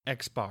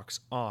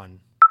Xbox On.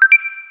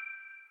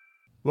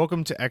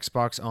 Welcome to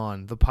Xbox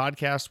On, the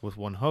podcast with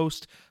one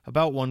host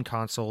about one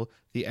console,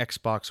 the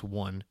Xbox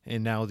One,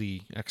 and now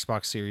the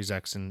Xbox Series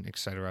X and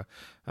etc.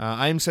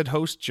 I am said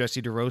host,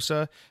 Jesse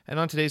DeRosa, and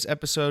on today's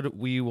episode,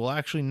 we will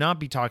actually not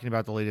be talking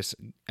about the latest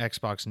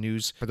Xbox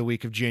news for the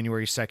week of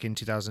January 2nd,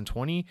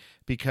 2020,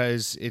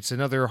 because it's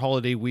another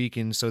holiday week,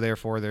 and so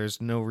therefore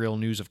there's no real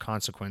news of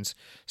consequence.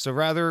 So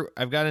rather,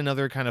 I've got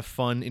another kind of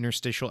fun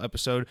interstitial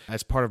episode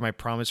as part of my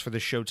promise for the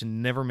show to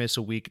never miss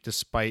a week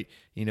despite,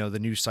 the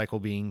news cycle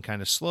being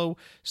kind of slow.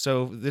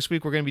 So this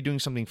week we're going to be doing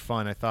something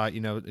fun. I thought,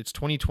 it's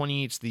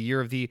 2020, it's the year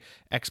of the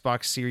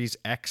Xbox Series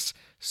X.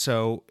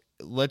 So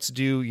let's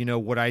do,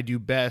 what I do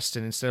best.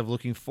 And instead of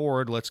looking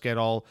forward, let's get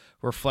all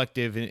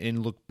reflective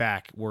and look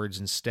backwards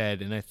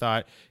instead. And I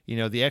thought, the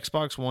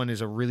Xbox One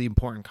is a really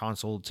important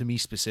console to me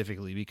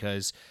specifically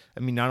because,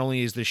 not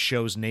only is this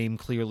show's name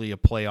clearly a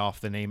play off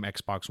the name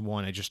Xbox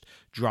One, I just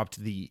dropped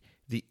the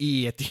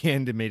E at the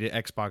end and made it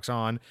Xbox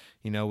On,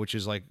 which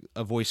is like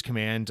a voice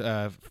command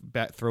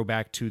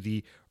throwback to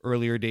the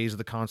earlier days of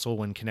the console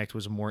when Kinect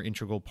was a more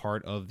integral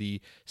part of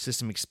the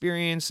system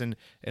experience and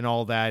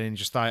all that. And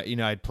just thought,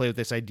 I'd play with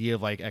this idea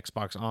of like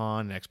Xbox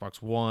On,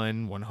 Xbox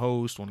one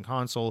host, one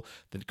console.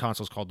 The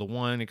console's called the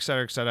One, et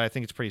cetera, et cetera. I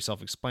think it's pretty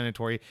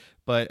self-explanatory.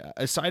 But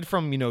aside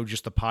from,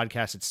 just the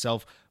podcast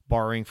itself,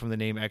 borrowing from the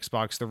name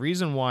Xbox, the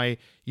reason why,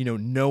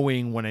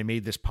 knowing when I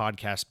made this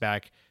podcast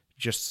back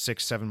just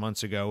 6-7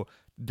 months ago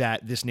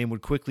that this name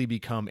would quickly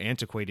become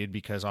antiquated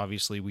because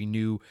obviously we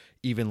knew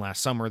even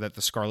last summer that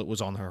the Scarlet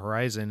was on the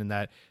horizon and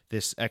that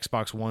this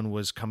Xbox One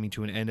was coming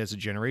to an end as a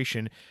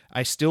generation,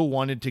 I still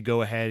wanted to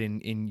go ahead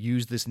and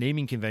use this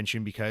naming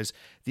convention because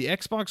the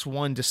Xbox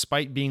One,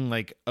 despite being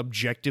like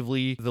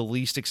objectively the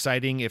least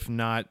exciting, if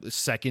not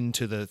second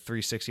to the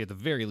 360 at the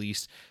very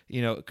least,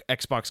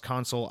 Xbox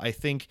console, I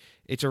think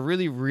it's a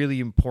really, really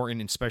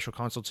important and special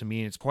console to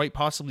me, and it's quite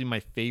possibly my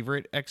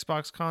favorite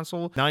Xbox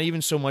console. Not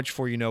even so much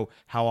for,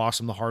 how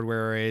awesome the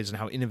hardware is and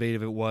how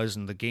innovative it was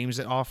and the games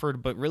it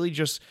offered, but really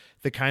just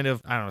the kind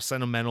of,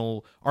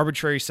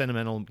 arbitrary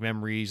sentimental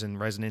memories and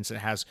resonance it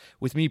has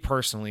with me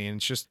personally. And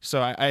it's just,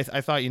 so I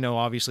thought,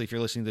 obviously if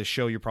you're listening to this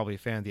show, you're probably a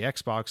fan of the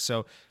Xbox.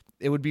 So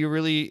it would be a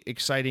really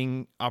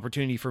exciting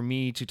opportunity for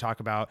me to talk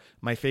about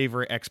my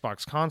favorite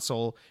Xbox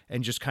console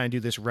and just kind of do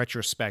this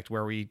retrospect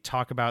where we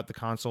talk about the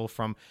console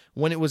from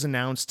when it was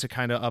announced to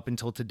kind of up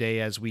until today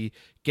as we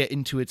get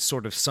into its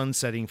sort of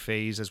sunsetting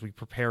phase as we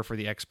prepare for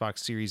the Xbox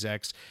Series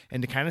X,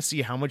 and to kind of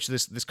see how much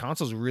this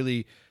console's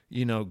really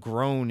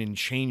grown and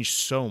changed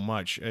so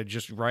much.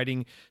 Just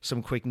writing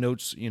some quick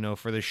notes,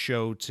 for the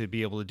show to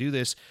be able to do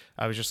this,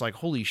 I was just like,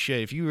 holy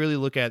shit, if you really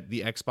look at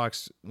the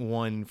Xbox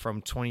One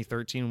from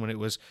 2013 when it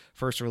was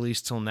first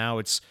released till now,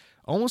 it's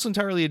almost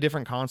entirely a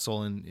different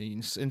console. And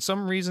in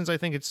some reasons,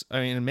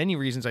 in many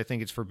reasons, I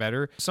think it's for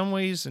better. Some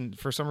ways, and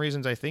for some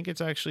reasons, I think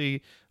it's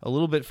actually a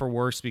little bit for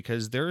worse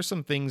because there are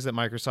some things that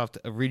Microsoft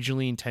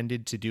originally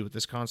intended to do with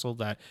this console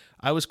that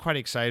I was quite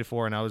excited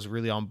for and I was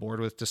really on board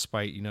with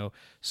despite,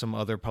 some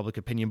other public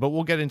opinion. But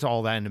we'll get into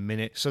all that in a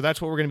minute. So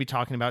that's what we're going to be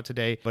talking about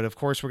today. But of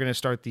course, we're going to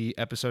start the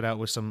episode out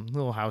with some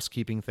little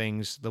housekeeping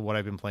things, what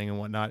I've been playing and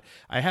whatnot.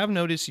 I have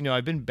noticed,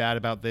 I've been bad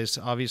about this.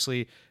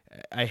 Obviously,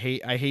 I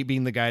hate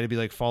being the guy to be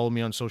like, follow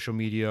me on social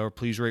media or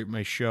please rate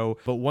my show.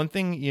 But one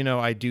thing,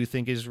 I do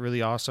think is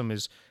really awesome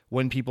is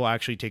when people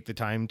actually take the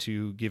time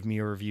to give me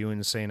a review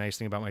and say a nice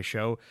thing about my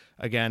show.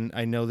 Again,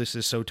 I know this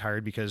is so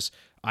tired because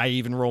I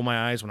even roll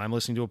my eyes when I'm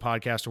listening to a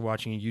podcast or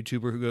watching a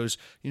YouTuber who goes,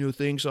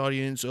 thanks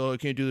audience, I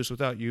can't do this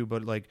without you.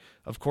 But like,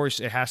 of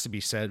course it has to be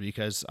said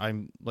because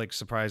I'm like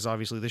surprised.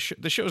 Obviously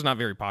the show is not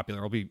very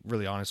popular. I'll be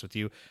really honest with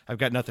you. I've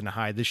got nothing to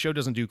hide. This show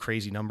doesn't do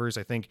crazy numbers.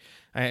 I think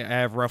I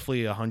have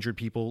roughly 100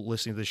 people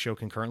listening to the show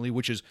concurrently,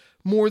 which is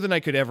more than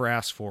I could ever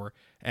ask for.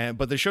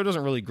 But the show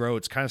doesn't really grow.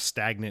 It's kind of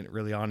stagnant,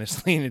 really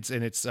honestly, and its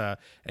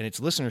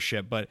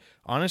listenership. But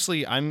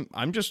honestly,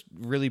 I'm just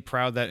really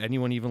proud that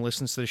anyone even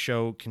listens to the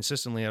show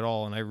consistently at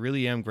all. And I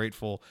really am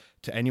grateful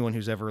to anyone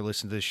who's ever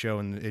listened to this show.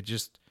 And it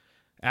just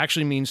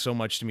actually means so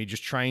much to me.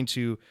 Just trying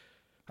to,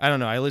 I don't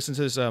know. I listened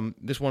to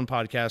this one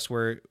podcast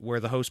where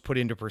the host put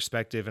into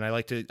perspective, and I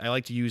like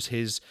to use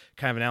his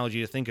kind of analogy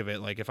to think of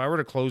it. Like if I were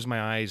to close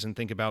my eyes and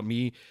think about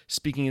me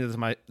speaking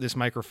into this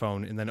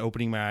microphone, and then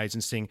opening my eyes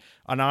and seeing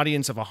an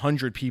audience of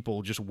 100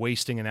 people just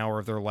wasting an hour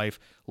of their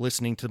life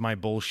listening to my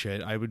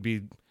bullshit, I would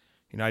be.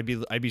 I'd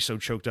be so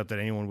choked up that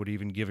anyone would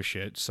even give a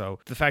shit. So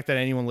the fact that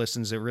anyone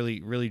listens, it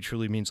really, really,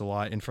 truly means a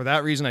lot. And for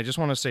that reason, I just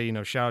want to say,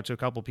 shout out to a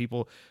couple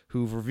people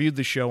who've reviewed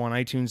the show on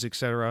iTunes,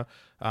 etc.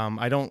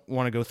 I don't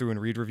want to go through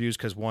and read reviews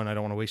because one, I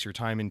don't want to waste your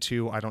time, and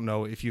two, I don't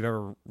know if you've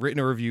ever written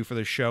a review for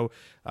the show.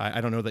 I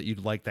don't know that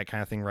you'd like that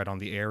kind of thing right on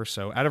the air.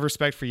 So out of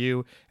respect for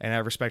you and out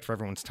of respect for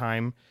everyone's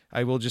time,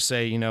 I will just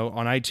say,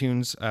 on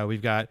iTunes,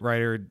 we've got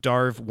writer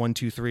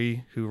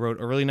Darv123 who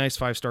wrote a really nice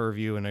 5-star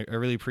review, and I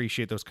really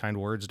appreciate those kind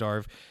words,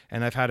 Darv.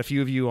 And I've had a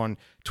few of you on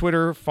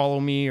Twitter follow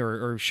me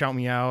or shout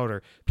me out,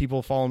 or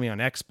people follow me on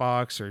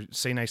Xbox or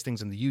say nice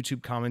things in the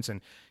YouTube comments.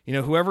 And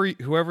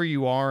whoever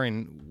you are,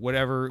 and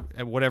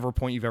at whatever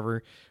point you've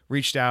ever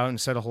reached out and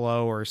said a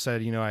hello or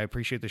said, I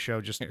appreciate the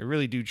show. Just I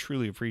really do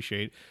truly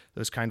appreciate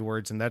those kind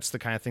words. And that's the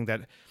kind of thing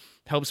that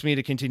helps me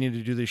to continue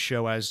to do this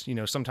show. As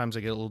sometimes I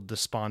get a little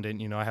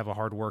despondent. I have a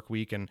hard work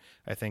week and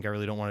I think I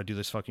really don't want to do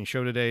this fucking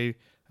show today.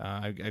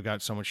 I've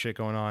got so much shit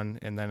going on.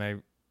 And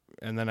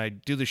then I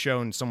do the show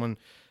and someone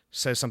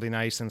says something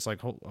nice and it's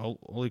like,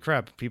 holy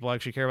crap, people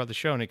actually care about the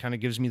show. And it kind of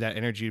gives me that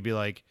energy to be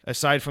like,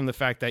 aside from the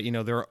fact that,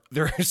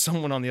 there is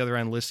someone on the other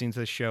end listening to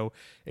this show,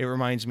 it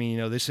reminds me,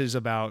 this is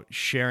about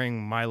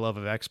sharing my love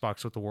of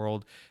Xbox with the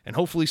world. And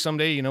hopefully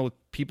someday, with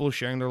people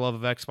sharing their love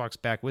of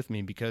Xbox back with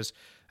me, because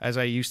as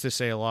I used to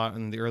say a lot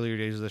in the earlier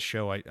days of the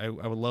show, I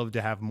would love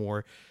to have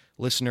more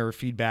listener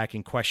feedback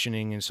and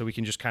questioning. And so we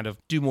can just kind of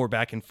do more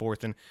back and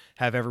forth and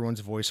have everyone's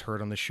voice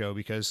heard on the show,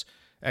 because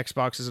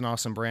Xbox is an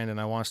awesome brand and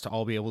I want us to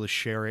all be able to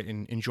share it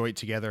and enjoy it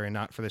together, and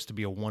not for this to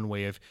be a one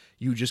way of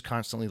you just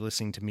constantly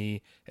listening to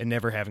me and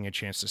never having a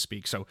chance to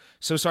speak. So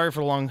sorry for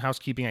the long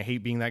housekeeping. I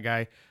hate being that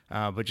guy,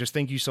 but just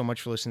thank you so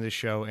much for listening to this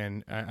show.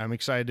 And I'm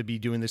excited to be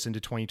doing this into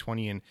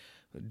 2020 and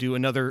do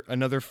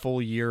another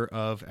full year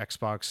of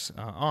Xbox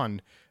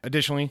on.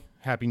 Additionally,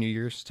 Happy New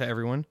Year's to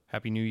everyone.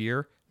 Happy New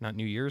Year. Not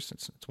New Year's,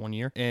 it's 1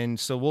 year. And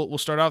so we'll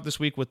start out this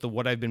week with the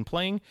what I've been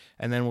playing,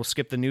 and then we'll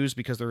skip the news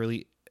because there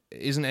really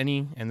isn't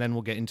any, and then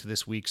we'll get into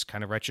this week's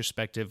kind of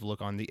retrospective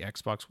look on the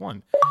Xbox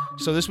One.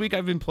 So this week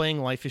I've been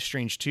playing Life is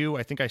Strange 2.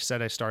 I think I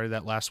said I started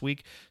that last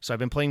week, so I've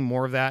been playing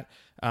more of that.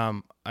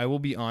 I will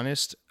be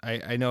honest,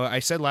 I know I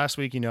said last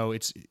week,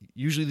 it's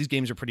usually these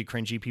games are pretty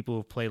cringy. People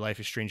who play Life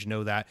is Strange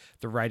know that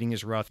the writing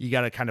is rough. You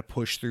got to kind of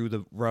push through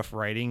the rough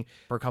writing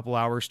for a couple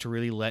hours to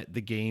really let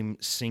the game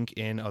sink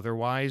in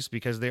otherwise,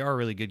 because they are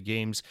really good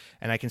games.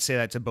 And I can say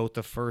that to both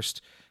the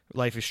first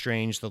Life is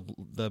Strange,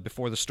 the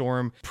Before the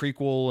Storm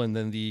prequel, and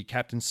then the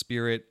Captain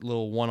Spirit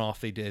little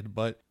one-off they did.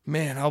 But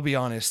man, I'll be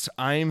honest,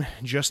 I'm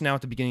just now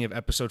at the beginning of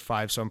episode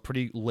 5, so I'm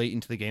pretty late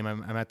into the game.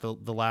 I'm at the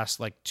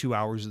last 2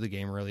 hours of the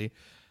game, really.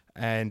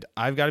 And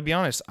I've got to be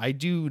honest, I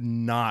do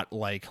not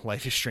like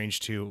Life is Strange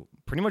 2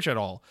 pretty much at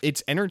all.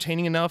 It's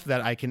entertaining enough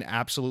that I can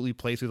absolutely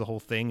play through the whole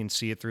thing and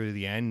see it through to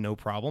the end, no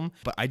problem.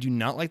 But I do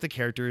not like the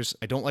characters.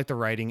 I don't like the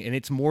writing. And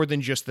it's more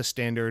than just the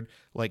standard,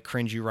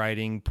 cringy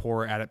writing,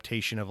 poor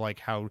adaptation of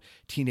how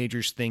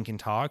teenagers think and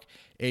talk.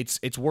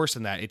 It's worse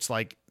than that. It's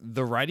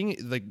the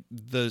writing,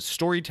 the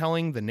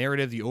storytelling, the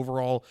narrative, the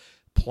overall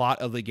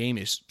plot of the game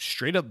is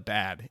straight up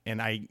bad,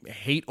 and I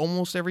hate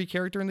almost every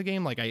character in the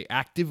game. I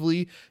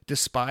actively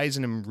despise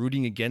and am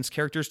rooting against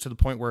characters to the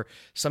point where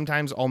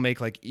sometimes I'll make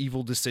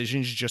evil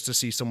decisions just to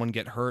see someone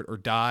get hurt or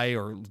die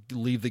or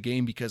leave the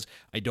game because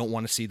I don't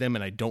want to see them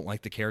and I don't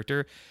like the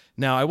character.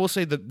 Now, I will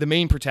say the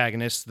main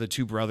protagonists, the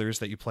two brothers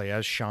that you play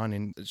as, Sean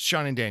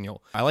and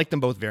Daniel, I like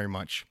them both very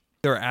much.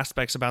 There are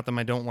aspects about them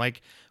I don't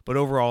like, but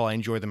overall I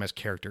enjoy them as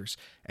characters.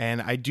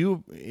 And I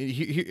do,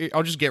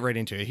 I'll just get right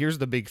into it. Here's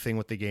the big thing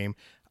with the game.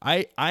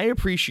 I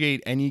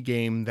appreciate any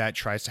game that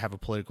tries to have a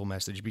political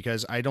message,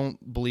 because I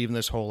don't believe in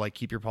this whole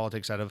keep your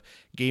politics out of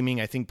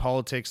gaming. I think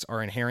politics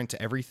are inherent to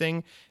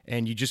everything,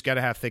 and you just got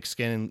to have thick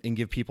skin and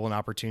give people an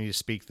opportunity to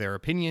speak their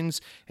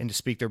opinions and to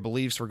speak their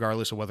beliefs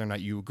regardless of whether or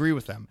not you agree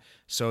with them.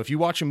 So if you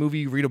watch a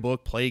movie, read a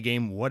book, play a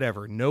game,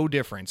 whatever, no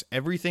difference.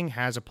 Everything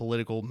has a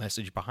political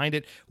message behind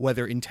it,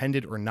 whether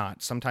intended or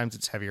not. Sometimes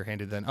it's heavier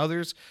handed than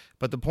others,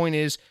 but the point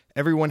is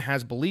everyone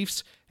has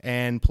beliefs,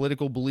 and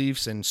political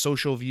beliefs and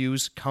social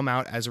views come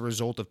out as a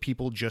result of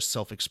people just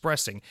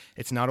self-expressing.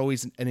 It's not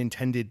always an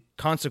intended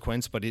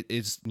consequence, but it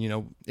is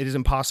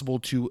impossible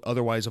to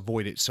otherwise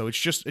avoid it. So it's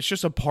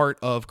just a part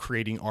of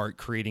creating art,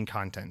 creating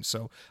content.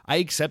 So I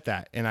accept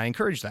that and I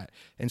encourage that.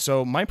 And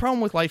so my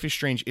problem with Life is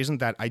Strange isn't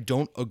that I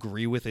don't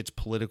agree with its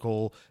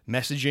political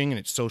messaging and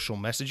its social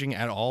messaging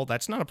at all.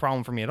 That's not a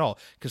problem for me at all,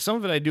 because some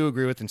of it I do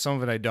agree with and some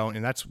of it I don't,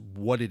 and that's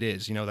what it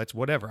is. That's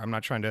whatever. I'm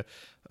not trying to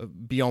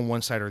be on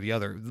one side or the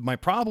other. My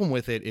problem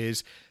with it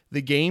is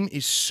the game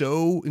is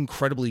so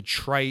incredibly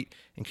trite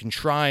and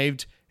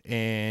contrived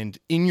and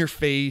in your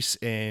face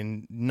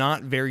and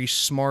not very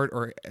smart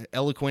or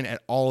eloquent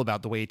at all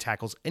about the way it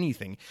tackles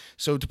anything.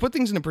 So to put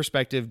things into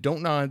perspective,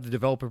 Don't Nod, the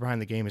developer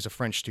behind the game, is a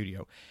French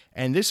studio.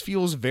 And this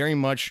feels very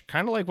much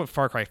kind of like what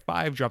Far Cry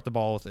 5 dropped the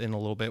ball in a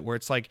little bit, where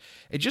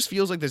it just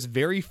feels like this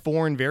very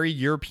foreign, very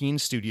European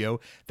studio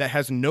that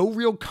has no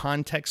real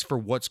context for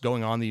what's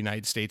going on in the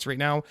United States right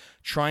now,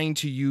 trying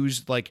to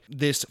use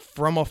this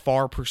from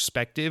afar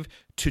perspective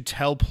to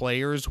tell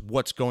players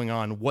what's going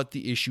on, what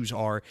the issues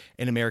are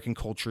in American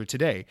culture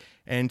today.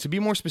 And to be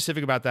more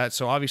specific about that,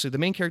 so obviously the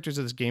main characters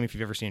of this game, if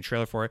you've ever seen a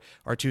trailer for it,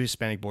 are two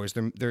Hispanic boys.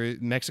 They're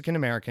Mexican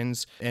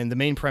Americans, and the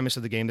main premise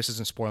of the game, this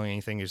isn't spoiling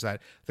anything, is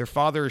that their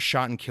father is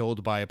shot and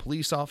killed by a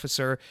police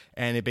officer,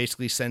 and it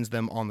basically sends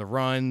them on the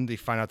run. They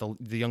find out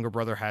the younger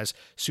brother has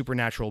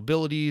supernatural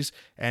abilities,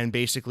 and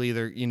basically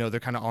they're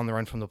kind of on the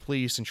run from the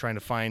police and trying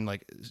to find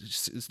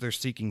they're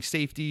seeking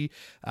safety.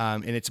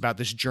 And it's about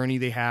this journey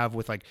they have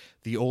with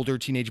the older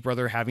teenage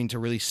brother having to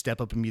really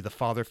step up and be the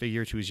father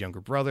figure to his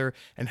younger brother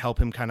and help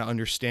him kind of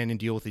understand and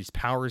deal with these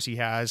powers he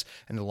has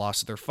and the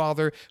loss of their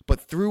father.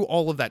 But through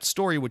all of that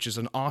story, which is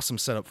an awesome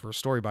setup for a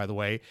story, by the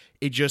way,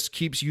 it just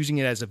keeps using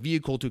it as a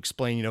vehicle to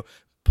explain,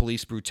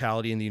 police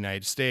brutality in the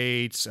United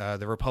States,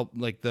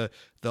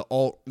 the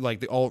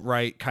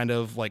alt-right kind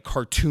of like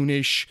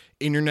cartoonish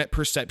internet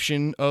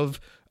perception of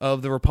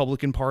the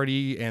Republican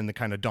Party and the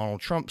kind of Donald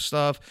Trump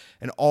stuff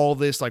and all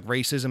this like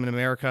racism in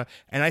America.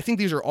 And I think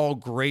these are all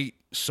great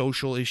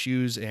social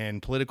issues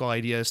and political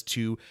ideas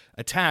to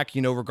attack,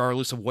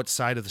 regardless of what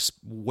side of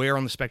where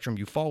on the spectrum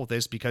you fall with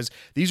this, because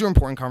these are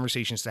important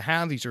conversations to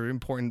have. These are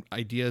important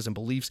ideas and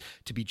beliefs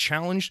to be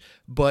challenged.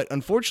 But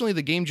unfortunately,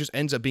 the game just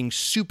ends up being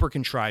super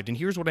contrived. And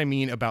here's what I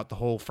mean about the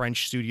whole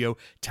French studio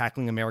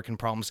tackling American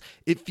problems.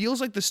 It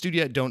feels like the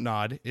studio at Don't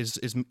Nod is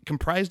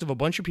comprised of a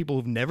bunch of people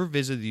who've never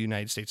visited the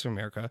United States of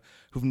America,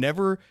 who've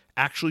never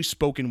actually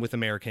spoken with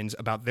Americans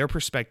about their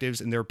perspectives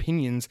and their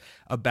opinions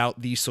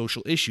about these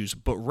social issues,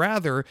 but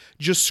rather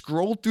just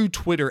scrolled through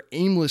Twitter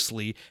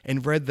aimlessly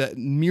and read the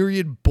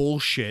myriad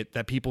bullshit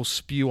that people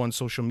spew on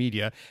social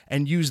media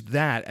and used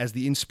that as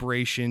the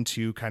inspiration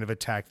to kind of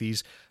attack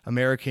these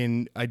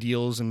American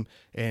ideals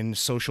and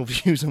social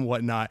views and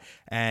whatnot.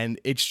 And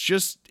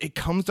it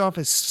comes off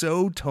as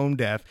so tone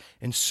deaf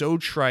and so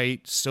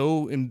trite,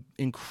 so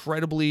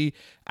incredibly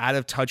out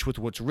of touch with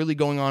what's really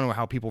going on or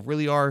how people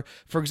really are.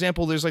 For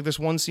example, there's like this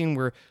one scene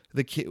where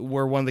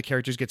where one of the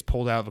characters gets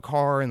pulled out of a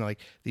car and like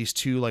these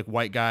two like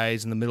white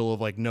guys in the middle of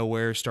like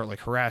nowhere start like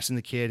harassing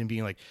the kid and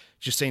being like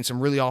just saying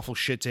some really awful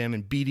shit to him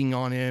and beating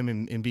on him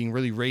and being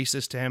really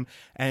racist to him.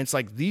 And it's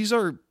like, these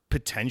are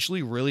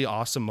potentially really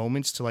awesome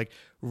moments to like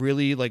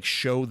really like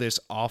show this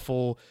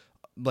awful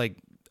like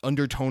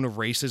undertone of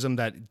racism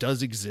that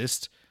does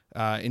exist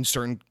in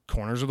certain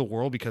corners of the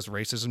world, because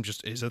racism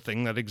just is a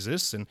thing that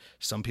exists and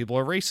some people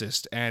are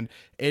racist. And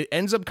it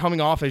ends up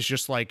coming off as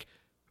just like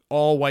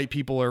all white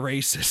people are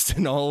racist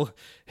and all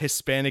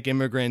Hispanic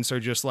immigrants are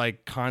just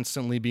like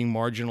constantly being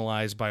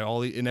marginalized by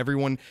and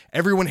everyone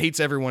hates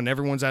everyone.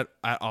 Everyone's at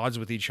odds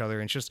with each other.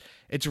 And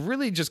it's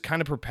really just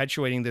kind of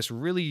perpetuating this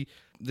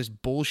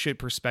bullshit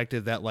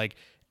perspective that like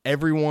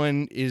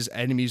everyone is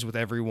enemies with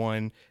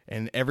everyone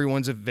and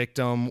everyone's a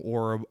victim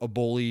or a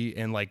bully,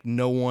 and like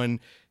no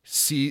one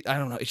I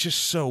don't know. It's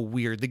just so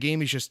weird. The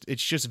game is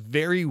it's just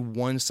very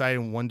one-sided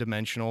and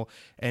one-dimensional,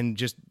 and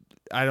just,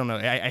 I don't know.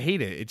 I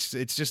hate it.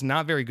 It's just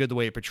not very good the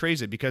way it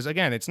portrays it, because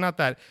again, it's not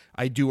that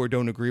I do or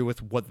don't agree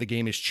with what the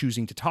game is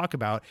choosing to talk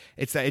about.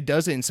 It's that it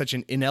does it in such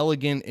an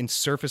inelegant and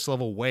surface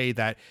level way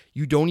that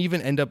you don't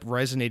even end up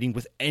resonating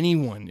with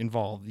anyone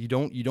involved. You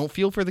don't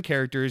feel for the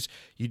characters.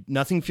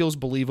 Nothing feels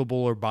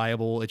believable or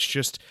buyable. It's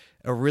just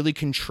a really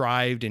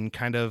contrived and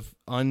kind of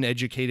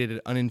uneducated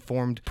and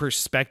uninformed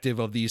perspective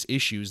of these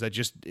issues that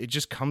it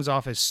just comes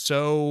off as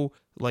so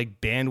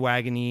like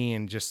bandwagony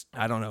and just,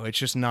 I don't know, it's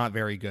just not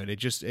very good.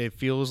 It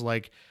feels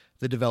like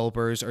the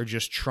developers are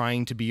just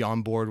trying to be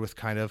on board with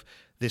kind of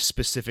this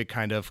specific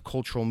kind of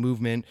cultural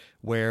movement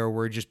where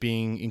we're just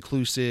being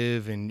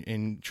inclusive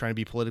and trying to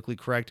be politically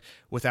correct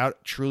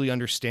without truly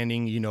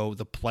understanding,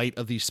 the plight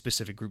of these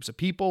specific groups of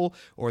people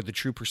or the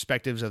true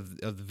perspectives of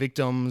the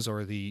victims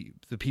or the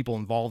people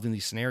involved in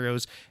these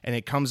scenarios. And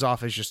it comes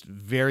off as just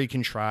very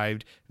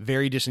contrived,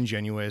 very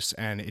disingenuous,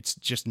 and it's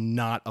just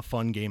not a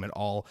fun game at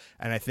all.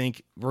 And I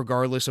think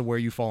regardless of where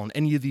you fall on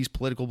any of these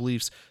political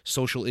beliefs,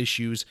 social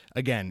issues,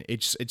 again,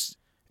 it's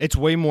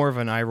way more of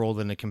an eye roll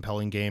than a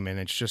compelling game, and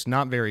it's just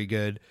not very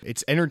good.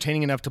 It's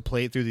entertaining enough to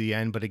play it through the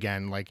end, but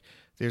again, like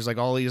there's like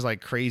all these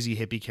like crazy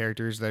hippie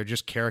characters that are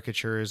just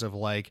caricatures of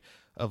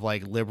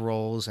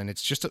liberals, and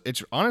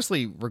it's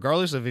honestly,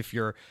 regardless of if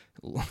you're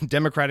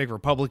Democratic,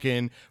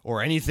 Republican,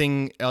 or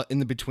anything in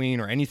the between,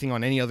 or anything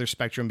on any other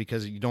spectrum,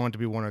 because you don't want to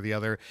be one or the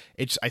other.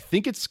 I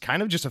think it's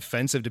kind of just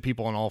offensive to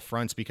people on all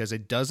fronts, because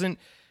it doesn't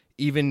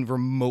even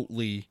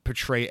remotely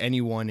portray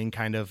anyone in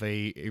kind of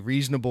a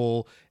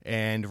reasonable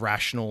and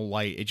rational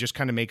light. It just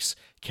kind of makes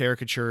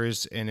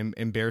caricatures and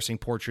embarrassing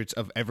portraits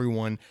of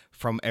everyone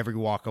from every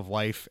walk of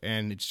life,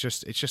 and it's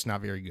just not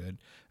very good.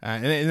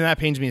 And that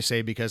pains me to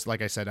say, because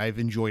like I said, I've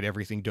enjoyed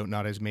everything Don't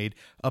Nod has made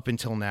up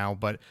until now,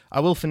 but I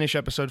will finish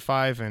episode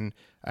 5, and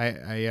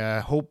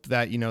I hope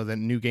that the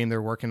new game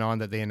they're working on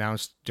that they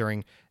announced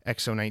during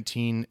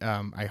XO19,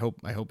 I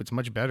hope it's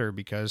much better,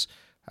 because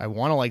I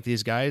want to like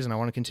these guys and I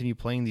want to continue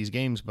playing these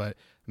games, but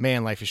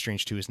man, Life is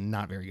Strange 2 is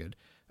not very good.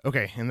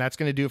 Okay, and that's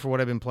going to do it for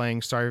what I've been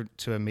playing. Sorry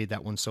to have made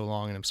that one so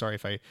long, and I'm sorry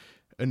if I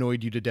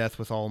annoyed you to death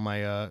with all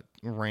my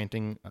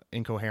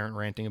incoherent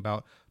ranting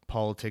about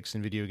politics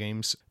and video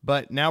games.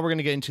 But now we're going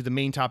to get into the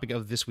main topic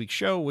of this week's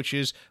show, which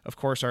is, of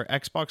course, our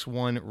Xbox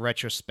One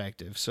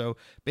retrospective. So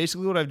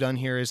basically what I've done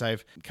here is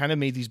I've kind of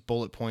made these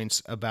bullet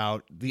points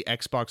about the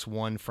Xbox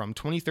One from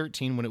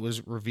 2013 when it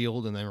was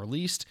revealed and then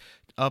released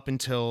up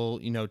until,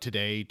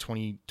 today,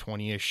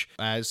 2020-ish,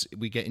 as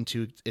we get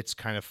into its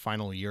kind of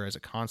final year as a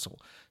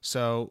console.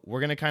 So we're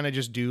going to kind of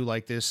just do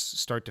like this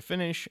start to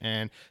finish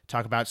and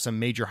talk about some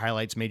major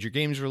highlights, major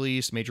games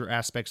released, major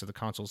aspects of the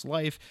console's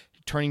life,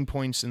 turning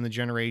points in the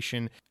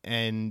generation,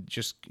 and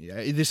just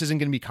this isn't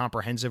going to be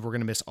comprehensive. We're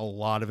going to miss a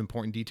lot of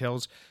important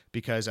details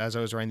because as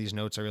I was writing these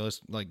notes, I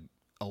realized like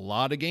a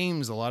lot of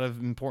games, a lot of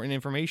important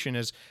information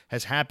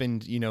has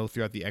happened,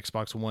 throughout the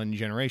Xbox One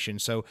generation.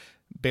 So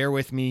bear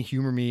with me,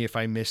 humor me if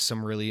I miss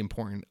some really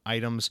important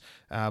items,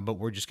 but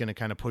we're just going to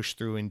kind of push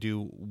through and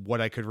do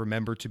what I could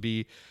remember to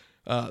be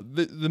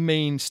the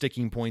main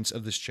sticking points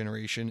of this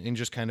generation and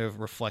just kind of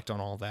reflect on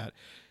all that.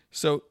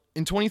 So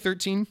in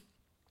 2013,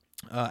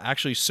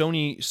 actually,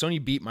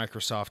 Sony beat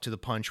Microsoft to the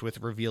punch with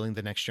revealing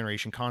the next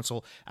generation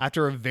console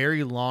after a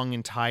very long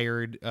and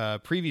tired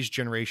previous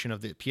generation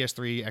of the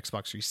PS3,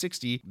 Xbox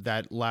 360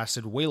 that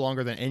lasted way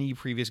longer than any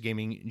previous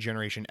gaming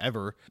generation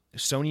ever.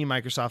 Sony and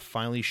Microsoft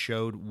finally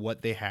showed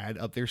what they had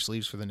up their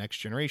sleeves for the next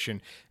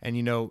generation. And,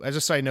 as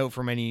a side note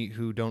for many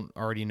who don't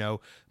already know,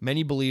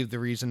 many believe the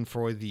reason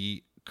for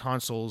the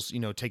consoles,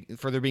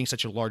 for there being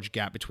such a large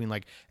gap between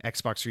like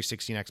Xbox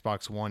 360 and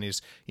Xbox One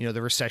is,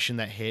 the recession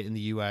that hit in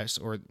the US,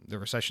 or the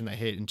recession that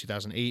hit in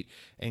 2008,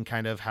 and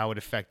kind of how it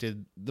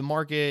affected the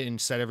market and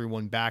set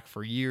everyone back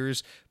for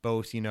years,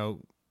 both,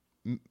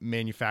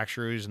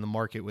 manufacturers in the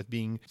market with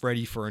being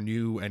ready for a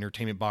new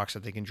entertainment box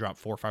that they can drop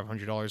 $400 or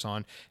 $500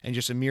 on, and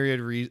just a myriad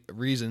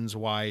reasons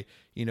why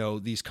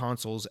these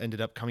consoles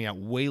ended up coming out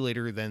way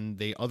later than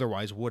they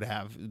otherwise would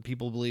have.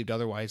 People believed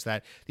otherwise,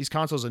 that these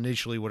consoles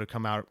initially would have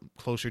come out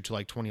closer to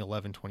like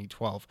 2011,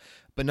 2012.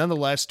 But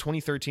nonetheless,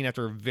 2013,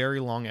 after a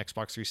very long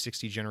Xbox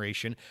 360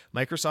 generation,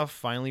 Microsoft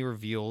finally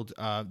revealed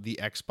the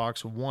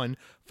Xbox One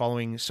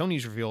following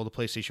Sony's reveal of the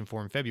PlayStation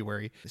 4 in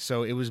February.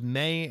 So it was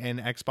May, and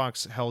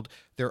Xbox held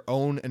their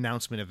own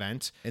announcement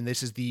event. And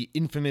this is the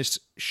infamous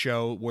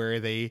show where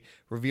they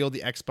revealed the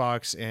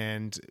Xbox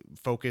and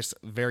focused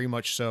very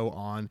much so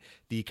on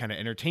the kind of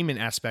entertainment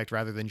aspect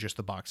rather than just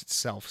the box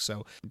itself.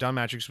 So Don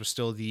Matrix was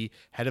still the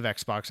head of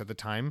Xbox at the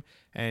time,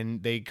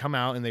 and they come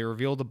out and they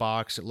reveal the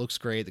box. It looks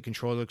great. The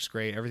controller looks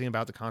great. Everything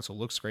about the console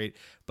looks great.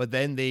 But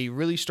then they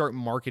really start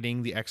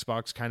marketing the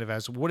Xbox kind of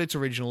as what its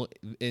original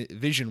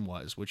vision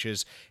was, which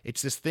is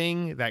it's this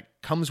thing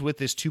that comes with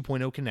this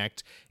 2.0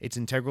 Connect. It's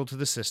integral to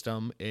the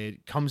system.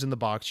 It comes in the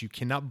box. You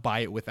cannot buy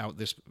it without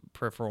this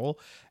peripheral,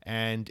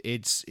 and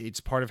it's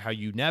part of how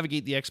you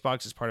navigate the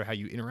Xbox. It's part of how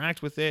you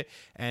interact with it,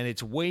 and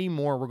it's way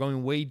more. We're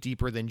going way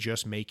deeper than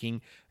just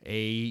making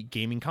a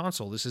gaming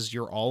console. This is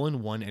your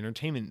all-in-one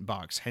entertainment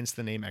box, hence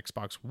the name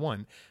Xbox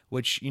One,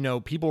 which,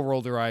 people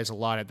roll their eyes a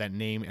lot at that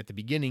name at the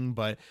beginning,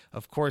 but I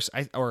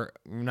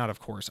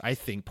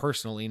think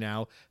personally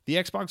now, the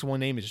Xbox One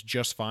name is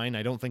just fine.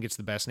 I don't think it's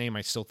the best name.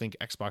 I still think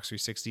Xbox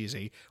 360 is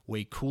a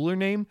way cooler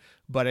name,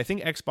 but I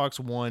think Xbox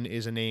One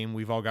is a name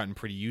we've all gotten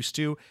pretty used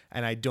to,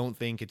 and I don't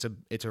think it's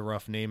a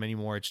rough name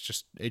anymore.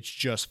 It's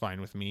just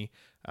fine with me.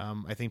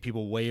 I think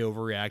people way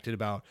overreacted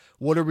about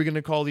what are we going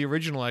to call the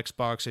original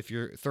Xbox if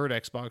your third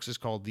Xbox is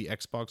called the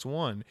Xbox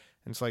One.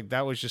 And it's like,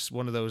 that was just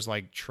one of those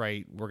like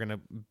trite, we're going to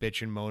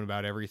bitch and moan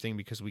about everything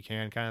because we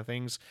can kind of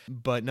things.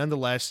 But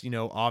nonetheless,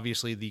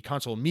 obviously the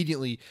console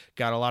immediately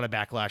got a lot of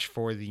backlash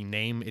for the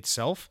name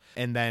itself.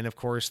 And then of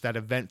course that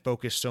event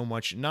focused so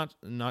much, not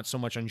so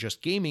much on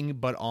just gaming,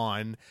 but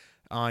on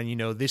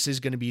this is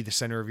going to be the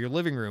center of your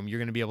living room. You're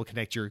going to be able to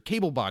connect your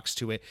cable box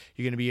to it.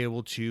 You're going to be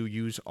able to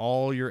use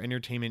all your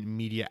entertainment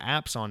media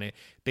apps on it.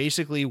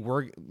 Basically,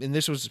 and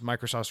this was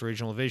Microsoft's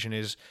original vision,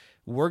 is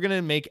we're going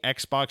to make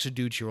Xbox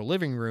do to your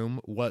living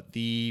room what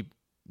the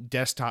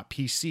desktop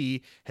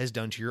PC has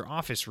done to your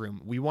office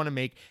room. We want to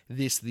make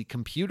this the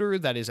computer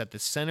that is at the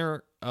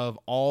center of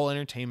all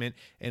entertainment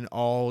and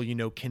all,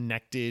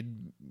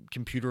 connected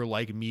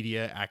computer-like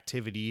media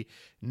activity,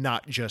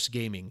 not just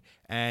gaming.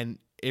 And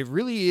it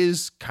really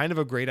is kind of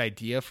a great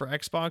idea for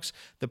Xbox.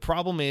 The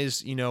problem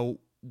is,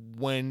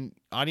 when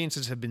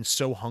audiences have been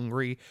so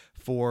hungry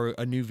for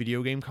a new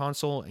video game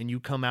console and you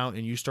come out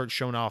and you start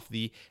showing off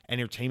the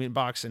entertainment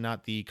box and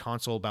not the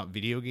console about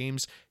video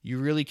games, you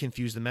really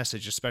confuse the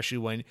message, especially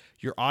when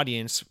your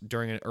audience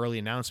during an early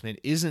announcement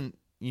isn't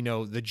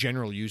the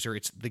general user,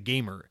 it's the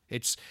gamer.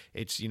 It's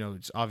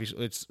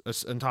obviously,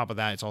 it's on top of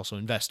that, it's also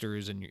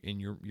investors in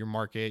your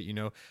market,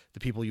 the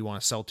people you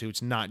want to sell to.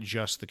 It's not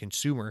just the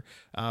consumer.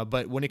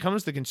 But when it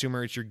comes to the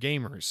consumer, it's your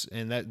gamers.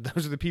 And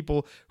those are the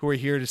people who are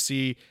here to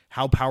see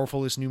how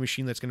powerful this new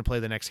machine that's going to play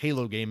the next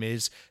Halo game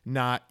is,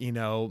 not,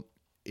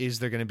 is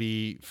there going to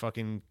be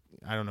fucking,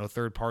 I don't know,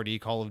 third party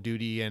Call of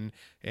Duty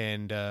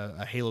and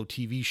a Halo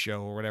TV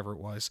show or whatever it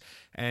was.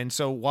 And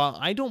so while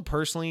I don't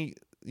personally,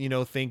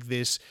 think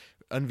this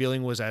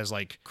unveiling was as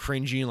like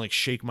cringy and like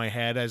shake my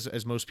head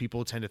as most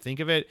people tend to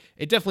think of it,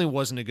 it definitely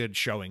wasn't a good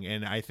showing,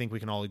 and I think we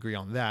can all agree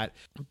on that.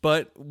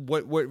 But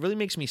what really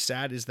makes me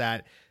sad is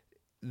that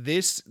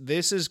this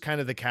is kind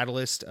of the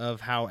catalyst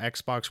of how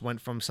Xbox went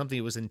from something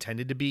it was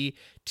intended to be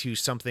to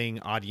something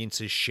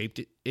audiences shaped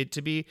it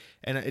to be.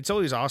 And it's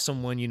always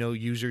awesome when,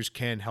 users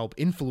can help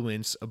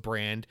influence a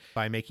brand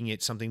by making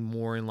it something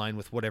more in line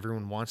with what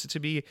everyone wants it to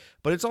be.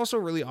 But it's also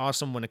really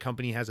awesome when a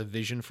company has a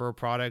vision for a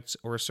product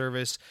or a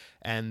service,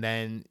 and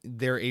then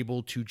they're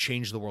able to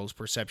change the world's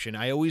perception.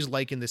 I always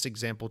liken this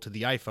example to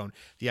the iPhone.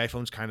 The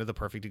iPhone's kind of the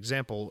perfect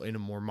example in a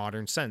more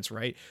modern sense,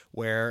 right?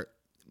 Where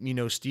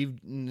Steve,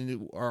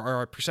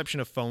 our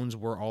perception of phones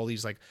were all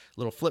these like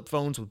little flip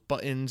phones with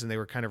buttons, and they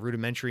were kind of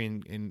rudimentary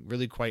and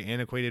really quite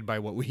antiquated by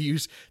what we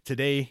use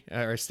today,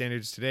 our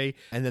standards today.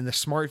 And then the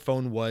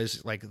smartphone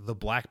was like the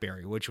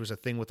BlackBerry, which was a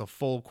thing with a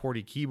full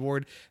QWERTY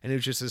keyboard. And it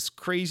was just this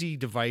crazy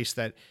device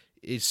that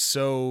is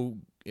so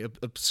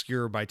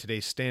obscure by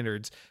today's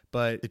standards,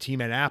 but the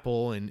team at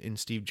Apple and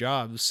Steve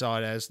Jobs saw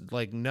it as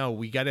like, no,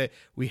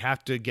 we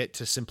have to get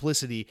to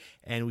simplicity,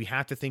 and we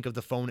have to think of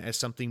the phone as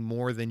something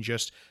more than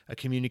just a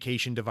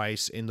communication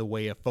device in the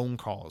way of phone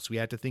calls. We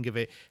had to think of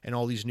it in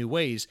all these new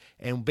ways.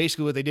 And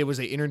basically what they did was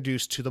they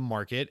introduced to the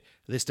market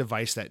this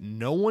device that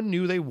no one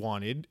knew they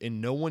wanted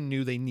and no one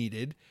knew they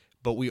needed,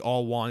 but we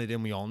all wanted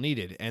and we all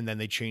needed. And then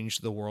they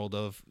changed the world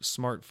of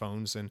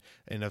smartphones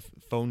and of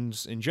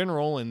phones in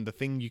general and the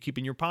thing you keep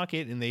in your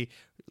pocket, and they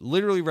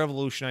literally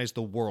revolutionized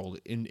the world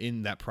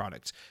in that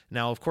product.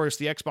 Now, of course,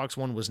 the Xbox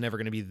One was never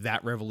going to be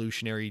that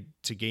revolutionary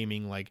to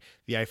gaming like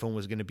the iPhone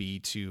was going to be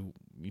to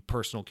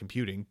personal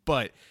computing,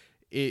 but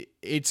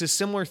it's a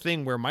similar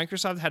thing where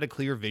Microsoft had a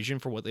clear vision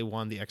for what they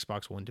wanted the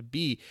Xbox One to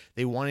be.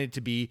 They wanted it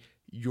to be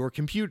your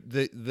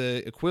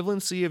the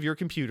equivalency of your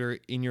computer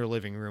in your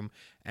living room.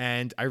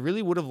 And I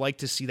really would have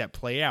liked to see that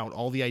play out.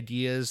 All the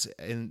ideas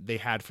they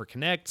had for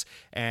Kinect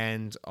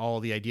and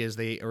all the ideas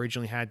they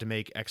originally had to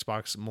make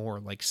Xbox more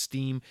like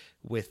Steam,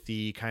 with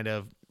the kind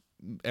of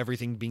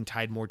everything being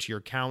tied more to your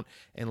account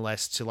and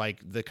less to like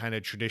the kind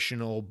of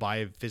traditional buy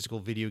a physical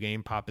video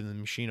game, pop in the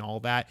machine, all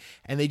that.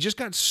 And they just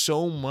got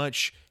so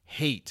much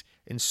hate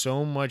and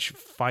so much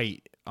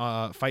fight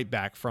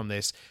back from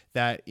this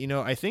that,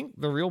 I think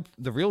the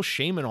real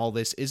shame in all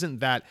this isn't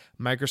that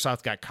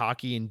Microsoft got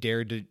cocky and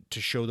dared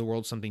to show the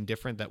world something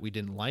different that we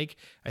didn't like.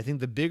 I think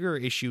the bigger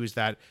issue is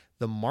that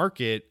the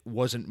market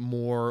wasn't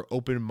more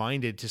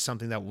open-minded to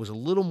something that was a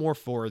little more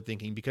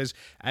forward-thinking, because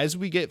as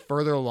we get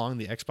further along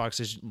the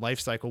Xbox's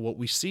life cycle, what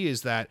we see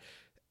is that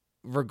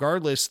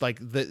regardless, like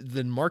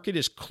the market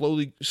is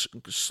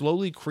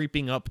slowly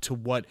creeping up to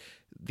what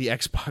the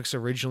Xbox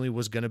originally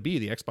was going to be.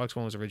 The Xbox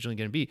One was originally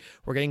going to be.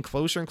 We're getting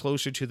closer and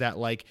closer to that,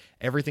 like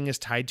everything is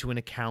tied to an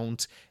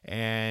account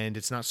and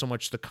it's not so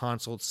much the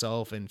console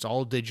itself, and it's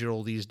all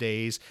digital these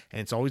days and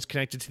it's always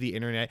connected to the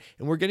internet.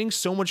 And we're getting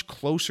so much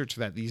closer to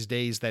that these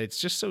days that it's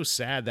just so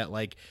sad that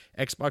like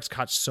Xbox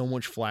caught so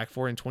much flack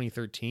for in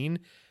 2013.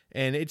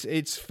 And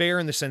it's fair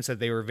in the sense that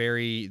they were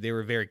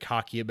very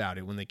cocky about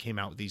it when they came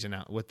out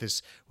with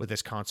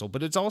this console.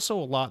 But it's also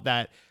a lot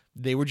that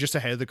they were just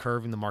ahead of the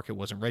curve and the market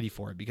wasn't ready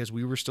for it, because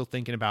we were still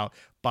thinking about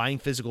buying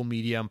physical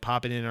media and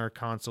popping in our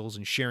consoles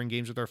and sharing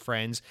games with our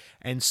friends.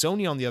 And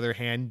Sony, on the other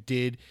hand,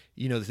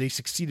 they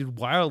succeeded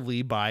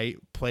wildly by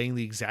playing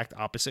the exact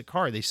opposite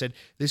card. They said,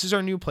 this is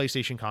our new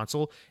PlayStation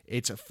console.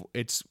 It's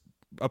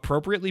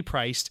appropriately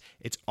priced.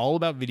 It's all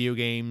about video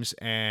games,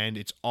 and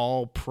it's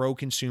all pro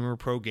consumer,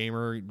 pro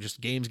gamer, just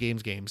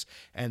games.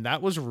 And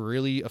that was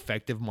really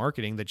effective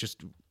marketing that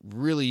just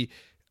really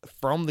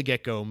from the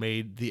get-go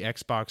made the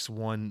Xbox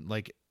One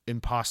like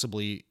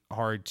impossibly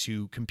hard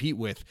to compete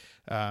with,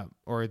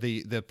 or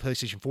the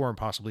PlayStation 4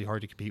 impossibly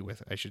hard to compete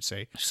with, I should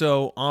say.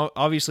 So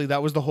obviously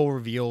that was the whole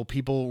reveal.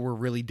 People were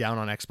really down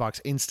on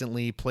Xbox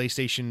instantly.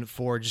 PlayStation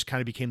 4 just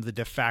kind of became the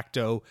de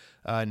facto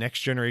next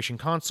generation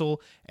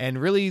console, and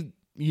really,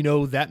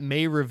 that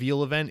May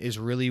reveal event is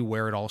really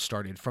where it all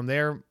started. From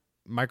there,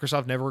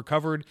 Microsoft never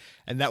recovered,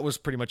 and that was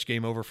pretty much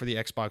game over for the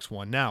Xbox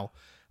One. Now,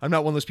 I'm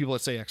not one of those people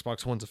that say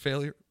Xbox One's a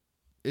failure.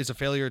 It's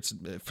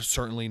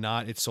certainly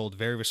not. It's sold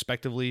very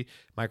respectively.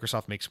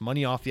 Microsoft makes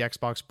money off the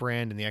Xbox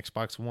brand and the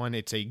Xbox One.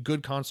 It's a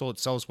good console. It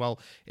sells well.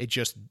 It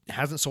just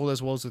hasn't sold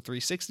as well as the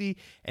 360,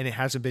 and it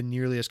hasn't been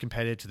nearly as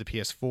competitive to the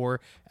PS4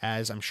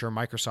 as I'm sure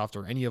Microsoft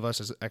or any of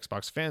us as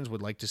Xbox fans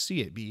would like to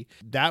see it be.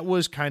 That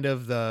was kind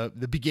of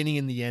the beginning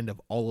and the end of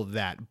all of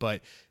that,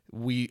 but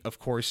we, of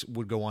course,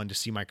 would go on to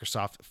see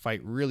Microsoft fight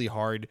really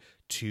hard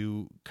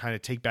to kind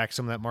of take back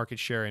some of that market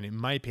share, and in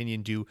my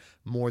opinion, do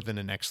more than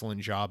an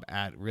excellent job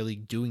at really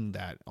doing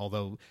that.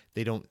 Although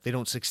they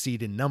don't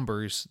succeed in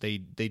numbers, they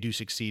do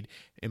succeed,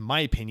 in my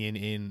opinion,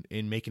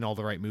 in making all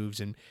the right moves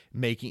and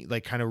making,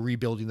 like, kind of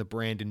rebuilding the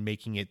brand and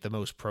making it the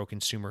most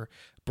pro-consumer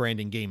brand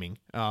in gaming.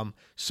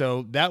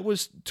 So that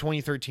was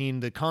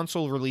 2013. The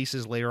console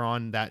releases later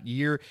on that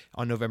year.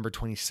 On November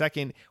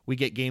 22nd, we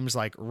get games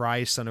like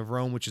Rise, Son of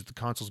Rome, which is the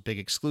console's big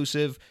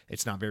exclusive.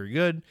 It's not very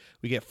good.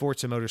 We get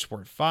Forza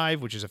Motorsport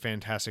 5, which is a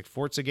fantastic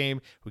Forza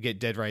game. We get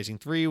Dead Rising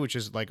 3, which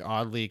is like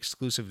oddly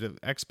exclusive to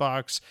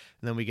Xbox.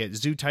 And then we get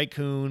Zoo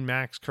Tycoon,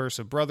 Max Curse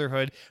of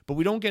Brotherhood, but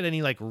we don't get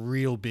any like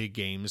real big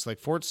games. Like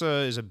Forza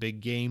is a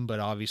big game, but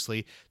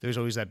obviously there's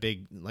always that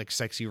big like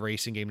sexy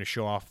racing game to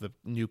show off the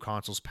new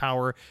console's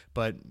power.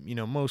 But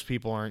most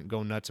people aren't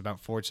going nuts about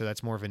Forza.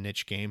 That's more of a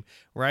niche game.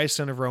 Rise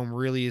Son of Rome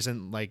really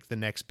isn't like the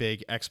next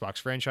big Xbox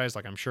franchise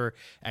like I'm sure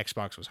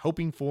Xbox was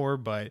hoping for,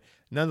 but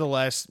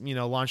nonetheless,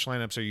 launch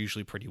lineups are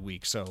usually pretty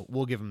weak, so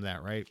we'll give them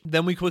that, right?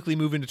 Then we quickly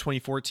move into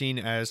 2014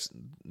 as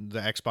the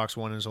Xbox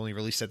One is only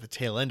released at the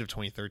tail end of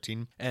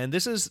 2013, and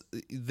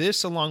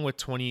this along with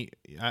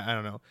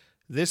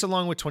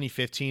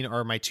 2015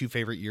 are my two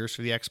favorite years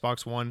for the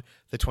Xbox One,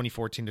 the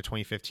 2014 to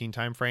 2015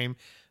 timeframe.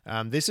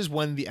 This is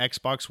when the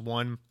Xbox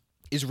One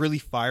is really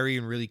fiery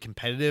and really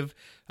competitive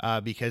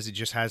because it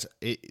just has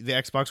the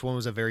Xbox One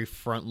was a very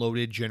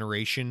front-loaded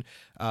generation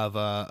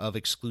of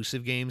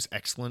exclusive games,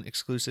 excellent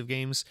exclusive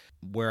games.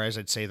 Whereas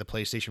I'd say the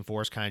PlayStation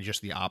 4 is kind of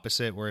just the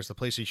opposite. Whereas the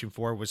PlayStation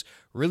 4 was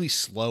really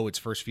slow its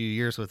first few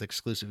years with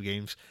exclusive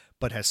games,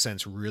 but has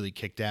since really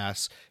kicked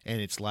ass in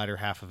its latter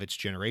half of its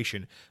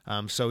generation.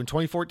 So in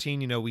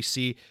 2014, we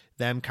see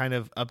them kind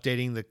of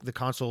updating the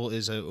console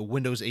is a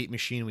Windows 8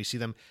 machine. We see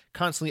them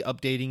constantly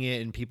updating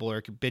it, and people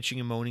are bitching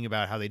and moaning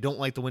about how they don't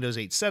like the Windows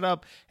 8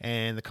 setup,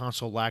 and the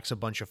console lacks a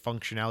bunch of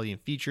functionality and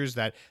features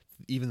that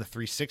even the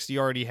 360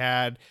 already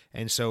had.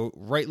 And so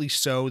rightly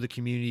so, the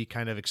community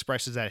kind of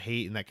expresses that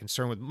hate and that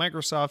concern with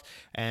Microsoft,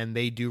 and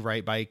they do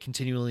right by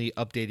continually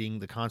updating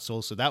the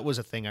console. So that was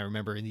a thing I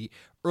remember in the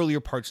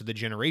earlier parts of the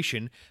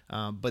generation.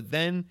 But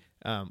then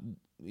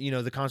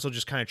the console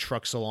just kind of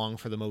trucks along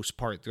for the most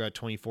part throughout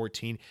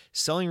 2014,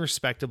 selling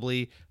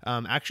respectably,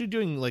 actually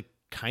doing like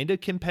kind of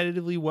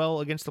competitively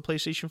well against the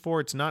PlayStation 4.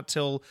 It's not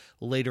till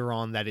later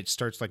on that it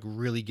starts like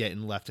really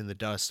getting left in the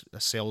dust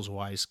sales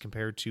wise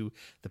compared to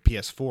the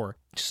PS4.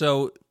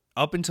 So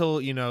up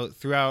until,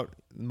 throughout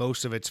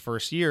most of its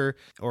first year,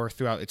 or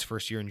throughout its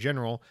first year in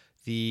general,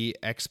 the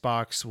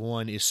Xbox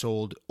One is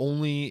sold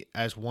only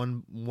as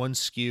one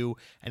SKU,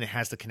 and it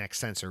has the Kinect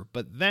sensor.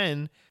 But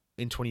then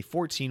in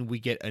 2014, we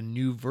get a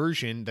new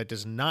version that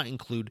does not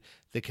include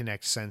the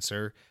Kinect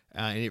sensor,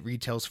 and it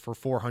retails for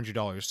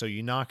 $400. So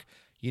you knock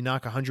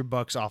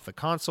 $100 off the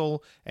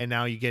console, and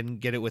now you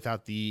get it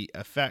without the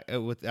effect,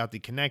 without the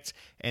Kinect.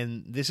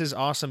 And this is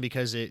awesome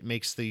because it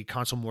makes the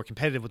console more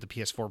competitive with the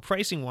PS4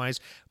 pricing wise,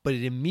 but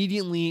it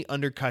immediately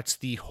undercuts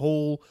the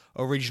whole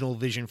original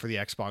vision for the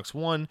Xbox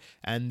One.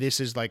 And this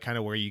is like kind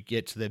of where you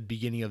get to the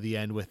beginning of the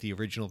end with the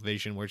original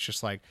vision, where it's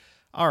just like,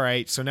 all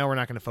right, so now we're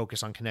not going to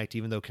focus on Kinect,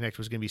 even though Kinect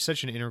was going to be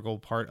such an integral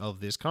part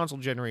of this console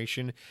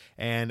generation.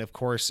 And of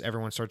course,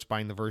 everyone starts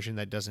buying the version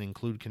that doesn't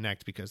include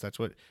Kinect because that's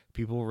what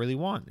people really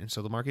want. And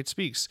so the market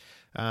speaks.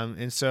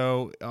 And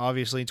so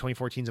obviously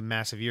 2014 is a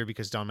massive year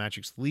because Don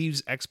Matrix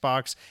leaves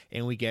Xbox,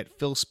 and we get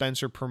Phil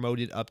Spencer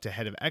promoted up to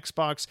head of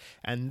Xbox.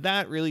 And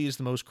that really is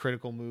the most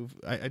critical move.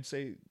 I'd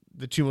say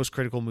the two most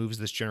critical moves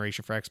this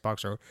generation for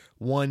Xbox are,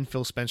 one,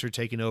 Phil Spencer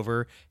taking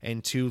over,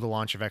 and two, the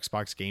launch of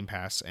Xbox Game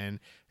Pass. And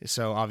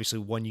so obviously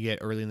one you get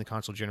early in the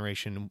console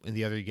generation and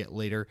the other you get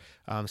later.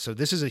 So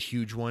this is a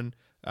huge one.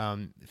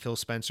 Phil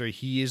Spencer,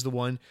 he is the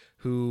one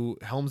who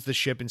helms the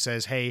ship and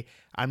says, hey,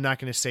 I'm not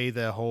going to say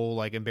the whole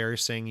like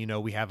embarrassing,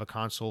 we have a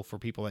console for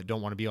people that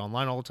don't want to be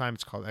online all the time.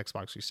 It's called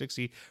Xbox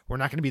 360. We're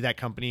not going to be that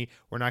company.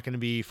 We're not going to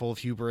be full of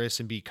hubris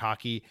and be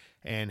cocky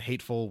and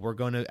hateful. We're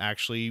going to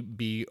actually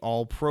be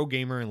all pro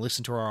gamer and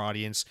listen to our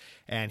audience.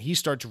 And he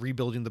starts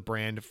rebuilding the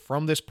brand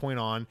from this point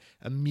on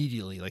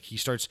immediately. Like he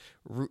starts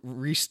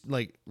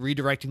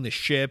redirecting the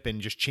ship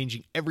and just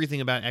changing everything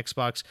about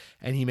Xbox.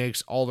 And he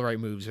makes all the right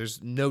moves.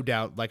 There's no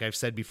doubt, like I've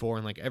said before,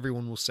 and like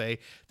everyone will say,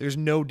 there's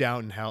no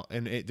doubt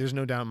there's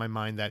no doubt in my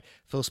mind that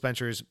Phil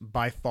Spencer is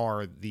by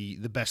far the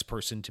best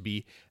person to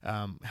be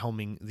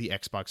helming the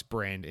Xbox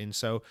brand. And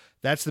so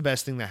that's the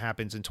best thing that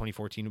happens in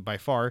 2014 by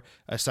far,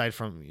 aside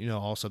from,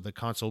 also the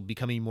console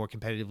becoming more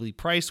competitively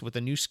priced with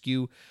a new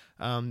SKU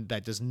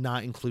that does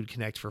not include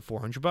Kinect for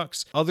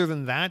 $400. Other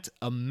than that,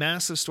 a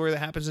massive story that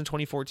happens in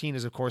 2014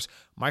 is, of course,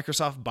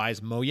 Microsoft buys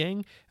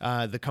Mojang,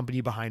 the company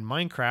behind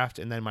Minecraft,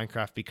 and then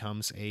Minecraft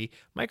becomes a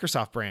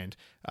Microsoft brand,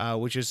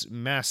 which is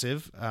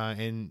massive.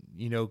 And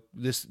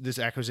this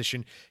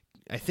acquisition,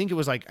 I think it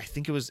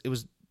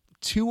was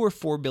 2 or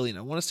 4 billion.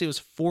 I want to say it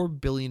was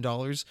 $4 billion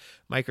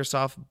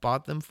Microsoft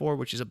bought them for,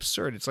 which is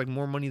absurd. It's like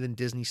more money than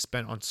Disney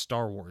spent on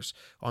Star Wars,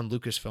 on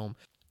Lucasfilm.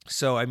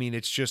 So, I mean,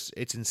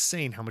 it's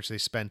insane how much they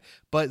spend.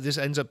 But this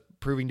ends up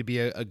proving to be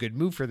a good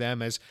move for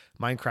them, as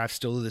Minecraft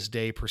still to this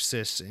day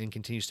persists and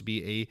continues to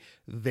be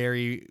a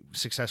very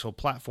successful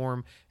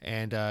platform,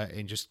 and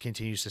just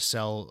continues to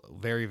sell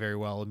very, very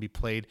well and be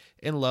played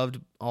and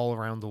loved all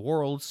around the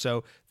world.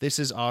 So this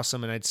is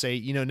awesome. And I'd say,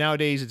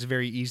 nowadays it's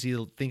very easy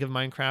to think of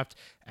Minecraft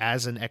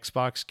as an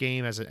Xbox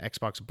game, as an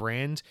Xbox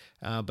brand,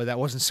 but that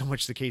wasn't so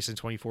much the case in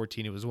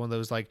 2014. It was one of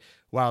those like,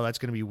 wow, that's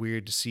going to be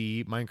weird to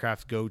see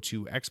Minecraft go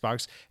to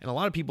Xbox. And a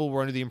lot of people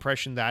were under the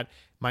impression that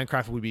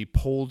Minecraft would be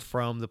pulled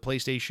from the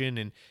PlayStation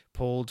and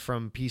pulled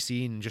from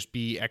PC and just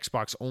be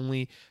Xbox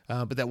only,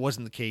 but that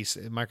wasn't the case.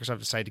 Microsoft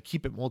decided to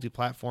keep it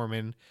multi-platform,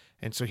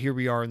 and so here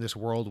we are in this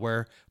world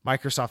where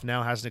Microsoft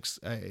now has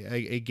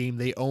a game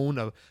they own,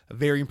 a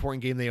very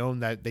important game they own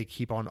that they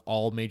keep on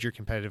all major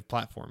competitive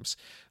platforms.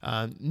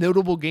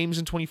 Notable games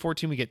in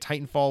 2014, we get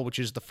Titanfall, which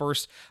is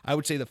I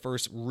would say the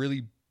first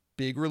really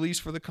big release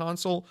for the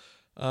console.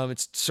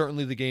 It's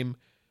certainly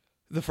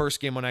the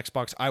first game on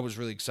Xbox I was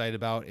really excited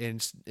about,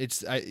 and it's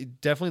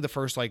definitely the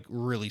first like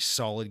really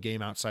solid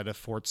game outside of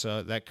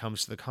Forza that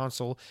comes to the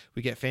console.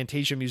 We get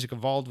Fantasia Music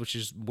Evolved, which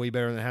is way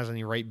better than it has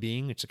any right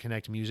being. It's a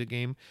Kinect music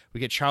game. We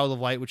get Child of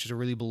Light, which is a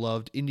really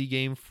beloved indie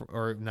game,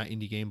 or not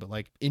indie game, but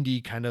like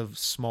indie kind of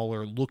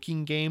smaller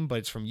looking game, but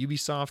it's from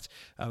Ubisoft.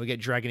 We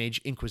get Dragon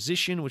Age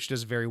Inquisition, which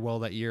does very well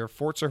that year.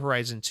 Forza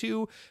Horizon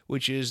 2,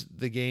 which is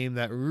the game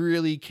that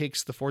really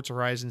kicks the Forza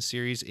Horizon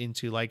series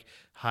into like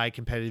high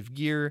competitive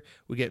gear.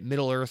 We get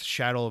Middle-earth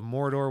Shadow of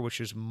Mordor, which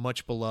is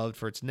much beloved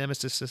for its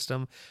Nemesis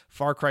system.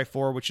 Far Cry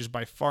 4, which is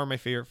by far my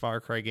favorite Far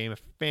Cry game, a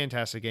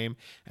fantastic game.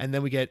 And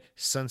then we get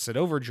Sunset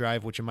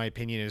Overdrive, which in my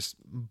opinion is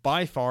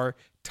by far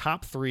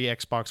top 3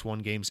 Xbox One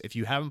games. If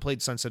you haven't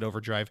played Sunset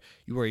Overdrive,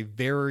 you are a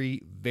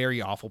very,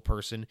 very awful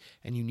person,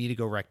 and you need to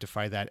go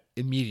rectify that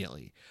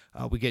immediately.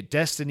 We get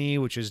Destiny,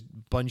 which is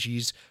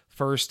Bungie's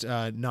first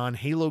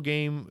non-Halo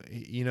game,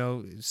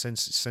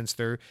 since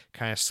they're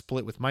kind of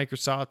split with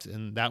Microsoft,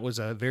 and that was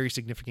a very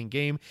significant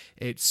game.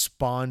 It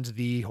spawned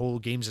the whole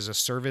games as a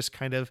service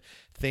kind of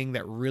thing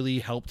that really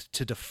helped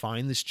to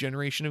define this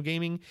generation of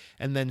gaming.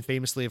 And then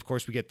famously, of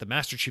course, we get the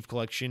Master Chief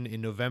Collection in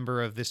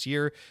November of this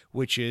year,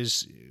 which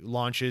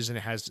launches and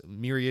it has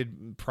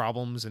myriad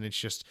problems, and it's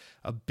just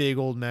a big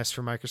old mess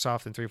for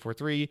Microsoft and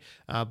 343.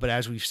 But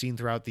as we've seen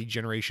throughout the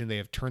generation, they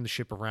have turned the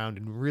ship around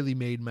and really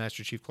made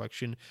Master Chief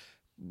Collection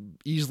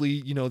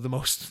easily, the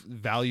most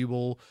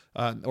valuable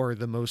or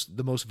the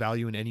most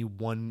value in any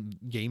one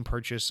game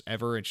purchase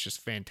ever. It's just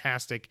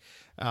fantastic.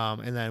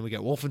 And then we get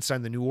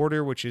Wolfenstein: The New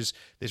Order, which is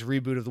this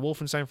reboot of the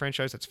Wolfenstein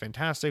franchise. That's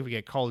fantastic. We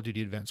get Call of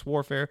Duty: Advanced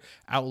Warfare,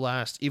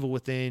 Outlast, Evil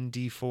Within,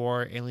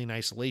 D4, Alien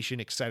Isolation,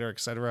 etc.,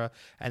 etc.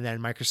 And then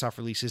Microsoft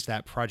releases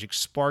that Project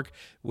Spark,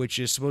 which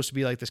is supposed to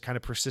be like this kind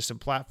of persistent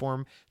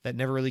platform that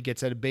never really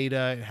gets out of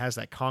beta. It has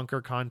that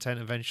Conquer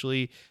content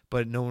eventually,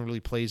 but no one really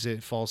plays it.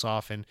 It falls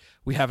off, and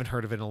we haven't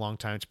heard of it in a long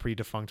time. It's pretty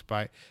defunct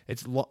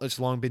it's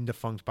long been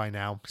defunct by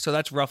now. So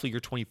that's roughly your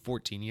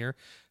 2014 year.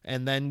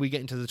 And then we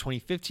get into the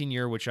 2015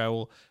 year, which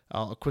I'll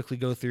quickly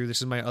go through.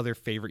 This is my other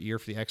favorite year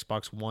for the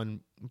Xbox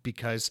One,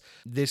 because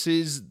this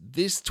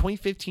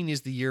 2015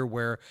 is the year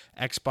where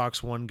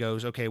Xbox One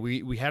goes, okay,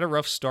 we had a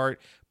rough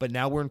start, but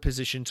now we're in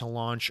position to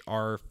launch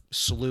our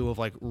slew of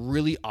like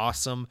really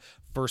awesome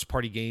first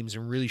party games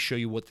and really show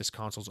you what this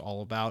console is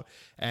all about.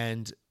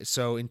 And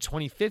so in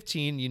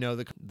 2015,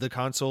 the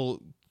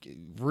console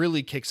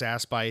really kicks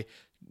ass by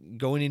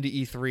going into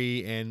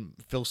E3, and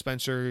Phil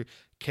Spencer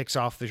kicks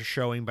off the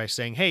showing by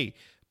saying, hey,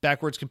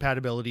 backwards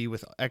compatibility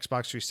with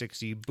Xbox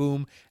 360,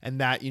 boom, and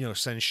that,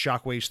 sends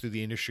shockwaves through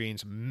the industry, and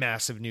it's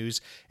massive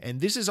news. And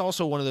this is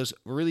also one of those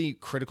really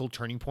critical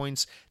turning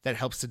points that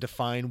helps to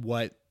define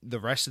what the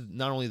rest of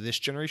not only this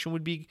generation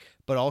would be,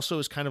 but also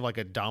is kind of like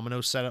a domino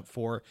setup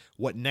for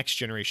what next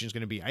generation is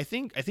going to be. I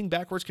think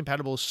backwards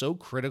compatible is so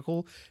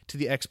critical to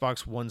the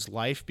Xbox One's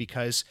life,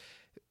 because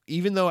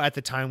even though at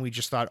the time we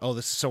just thought, oh,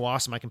 this is so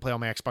awesome, I can play all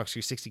my Xbox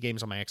 360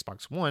 games on my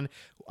Xbox One,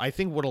 I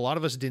think what a lot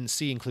of us didn't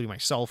see, including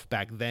myself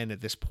back then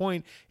at this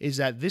point, is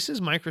that this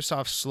is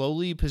Microsoft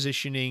slowly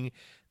positioning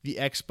the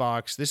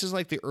Xbox. This is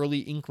like the early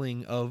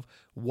inkling of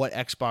what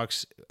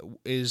Xbox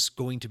is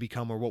going to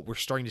become, or what we're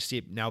starting to see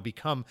it now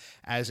become,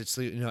 as it's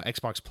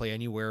Xbox Play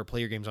Anywhere, play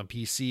your games on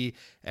PC.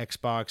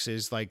 Xbox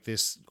is like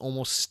this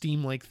almost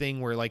Steam-like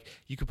thing where like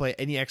you can play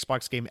any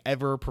Xbox game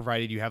ever,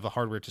 provided you have the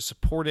hardware to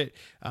support it.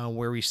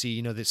 Where we see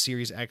the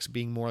Series X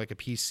being more like a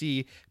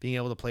PC, being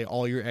able to play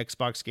all your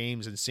Xbox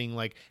games and seeing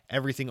like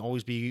everything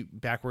always be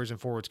backwards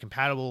and forwards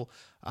compatible.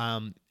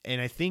 And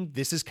I think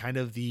this is kind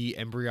of the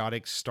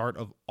embryonic start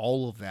of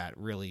all of that,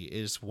 really,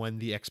 is when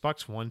the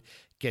Xbox One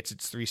gets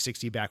its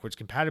 360 backwards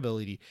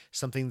compatibility,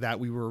 something that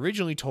we were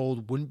originally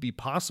told wouldn't be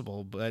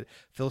possible. But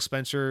Phil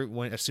Spencer,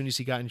 as soon as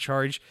he got in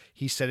charge,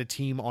 he set a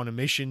team on a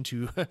mission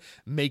to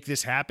make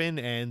this happen,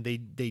 and they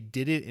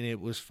did it, and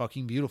it was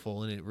fucking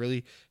beautiful, and it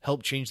really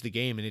helped change the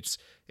game. And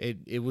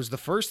it was the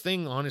first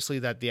thing, honestly,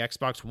 that the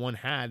Xbox One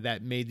had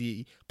that made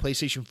the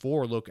PlayStation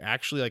 4 look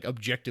actually like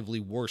objectively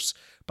worse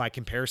by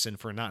comparison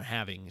for not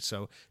having.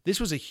 So this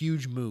was a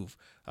huge move.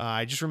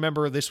 I just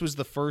remember this was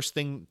the first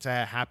thing to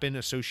happen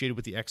associated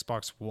with the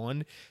Xbox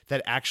One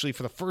that actually,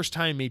 for the first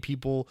time, made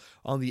people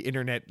on the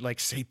internet like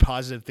say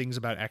positive things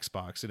about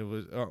Xbox, and it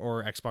was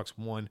or Xbox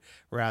One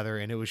rather,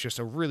 and it was just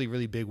a really,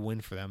 really big win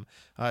for them.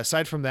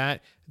 Aside from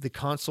that, the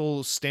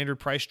console standard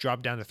price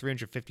dropped down to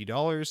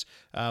 $350.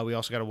 We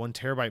also got a 1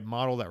 terabyte gigabyte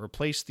model that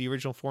replaced the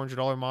original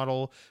 $400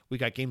 model. We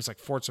got games like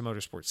Forza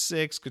Motorsport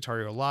 6, Guitar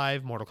Hero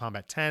Live, Mortal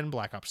Kombat 10,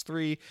 Black Ops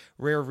 3,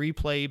 Rare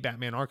Replay,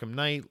 Batman Arkham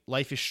Knight,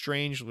 Life is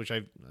Strange, which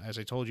as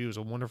I told you, is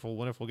a wonderful,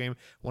 wonderful game.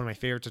 One of my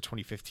favorites of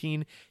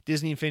 2015.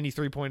 Disney Infinity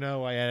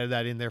 3.0, I added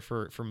that in there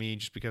for me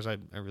just because I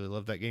really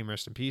love that game.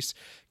 Rest in peace.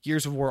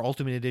 Gears of War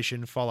Ultimate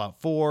Edition,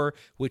 Fallout 4,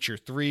 Witcher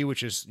 3,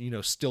 which is,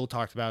 still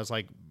talked about as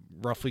like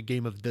roughly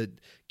game of the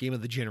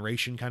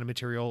generation kind of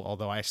material,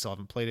 although I still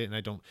haven't played it and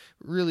I don't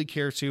really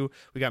care to.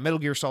 We got Metal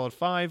Gear Solid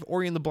 5,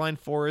 Ori and the Blind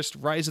Forest,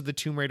 Rise of the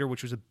Tomb Raider,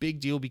 which was a big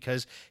deal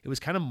because it was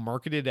kind of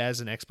marketed as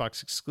an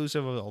Xbox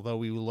exclusive, although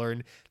we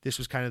learned this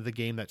was kind of the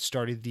game that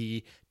started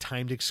the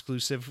timed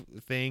exclusive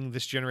thing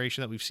this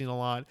generation that we've seen a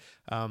lot.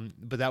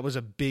 But that was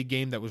a big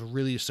game that was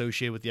really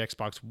associated with the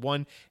Xbox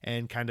One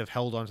and kind of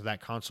held onto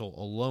that console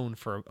alone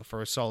for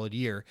a solid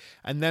year.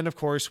 And then, of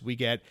course, we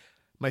get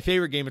my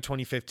favorite game of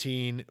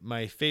 2015,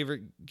 my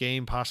favorite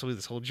game possibly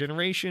this whole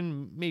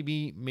generation,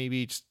 maybe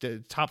it's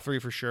the top 3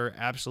 for sure.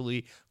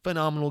 Absolutely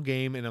phenomenal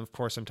game. And of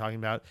course, I'm talking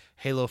about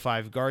Halo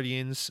 5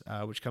 Guardians,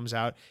 which comes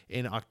out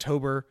in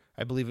October.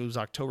 I believe it was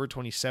October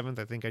 27th.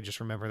 I think I just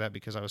remember that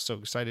because I was so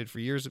excited for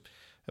years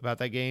about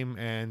that game,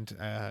 and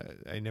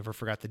I never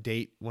forgot the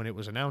date when it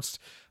was announced.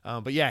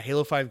 But yeah,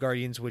 Halo 5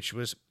 Guardians, which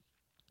was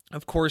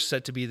of course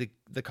set to be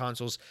the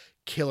console's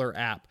killer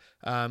app.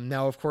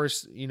 Now, of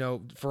course,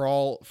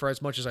 for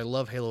as much as I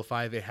love Halo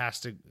 5, it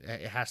has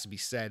to be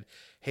said,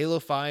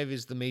 Halo 5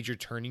 is the major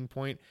turning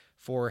point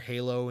for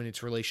Halo in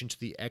its relation to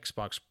the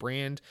Xbox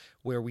brand,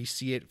 where we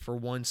see it for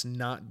once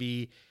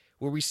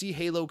where we see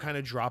Halo kind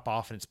of drop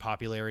off in its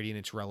popularity and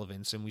its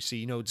relevance. And we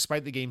see,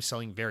 despite the game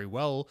selling very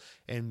well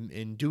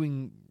and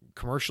doing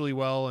commercially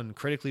well and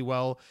critically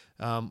well,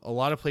 a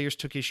lot of players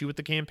took issue with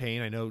the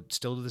campaign. I know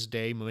still to this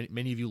day,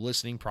 many of you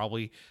listening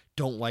probably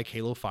don't like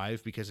Halo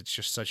 5 because it's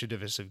just such a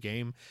divisive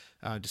game,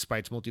 despite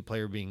its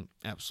multiplayer being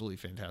absolutely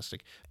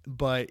fantastic.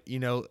 But,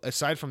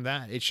 aside from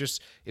that,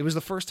 it was the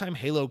first time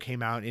Halo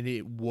came out, and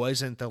it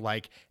wasn't the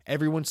like,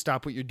 everyone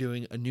stop what you're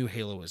doing, a new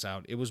Halo is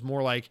out. It was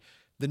more like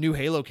the new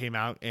Halo came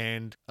out,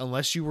 and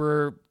unless you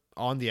were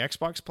on the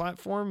Xbox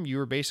platform, you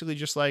were basically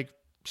just like,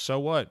 so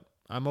what?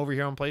 I'm over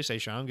here on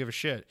PlayStation. I don't give a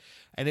shit.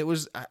 And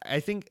I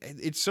think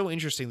it's so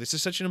interesting. This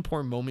is such an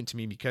important moment to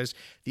me because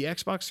the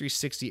Xbox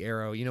 360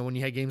 era, when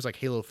you had games like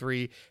Halo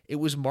 3, it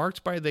was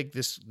marked by like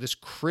this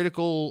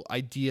critical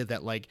idea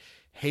that like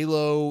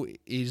Halo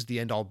is the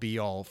end all be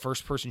all.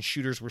 First person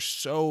shooters were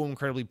so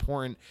incredibly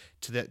important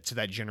to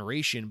that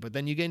generation. But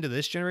then you get into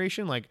this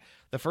generation, like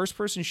the first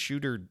person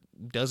shooter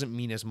doesn't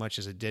mean as much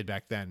as it did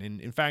back then.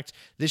 And in fact,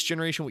 this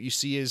generation, what you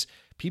see is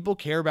people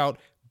care about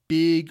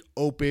big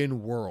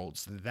open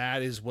worlds.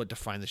 That is what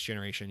defined this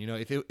generation.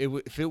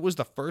 If it was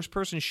the first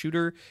person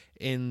shooter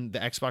in the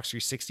Xbox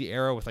 360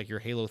 era with like your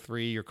Halo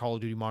 3, your Call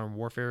of Duty Modern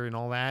Warfare and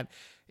all that,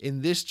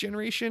 in this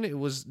generation, it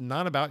was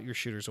not about your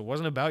shooters. It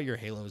wasn't about your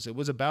Halos. It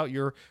was about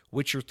your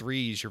Witcher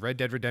 3s, your Red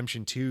Dead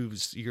Redemption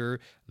 2s, your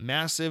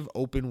massive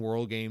open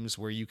world games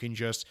where you can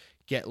just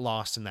get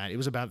lost in that. It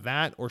was about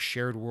that or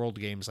shared world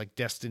games like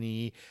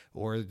Destiny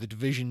or The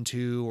Division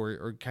 2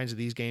 or kinds of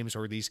these games,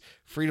 or these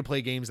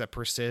free-to-play games that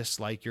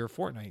persist like your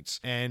Fortnites.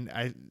 And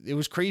it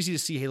was crazy to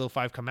see Halo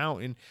 5 come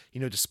out, and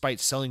despite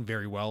selling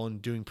very well and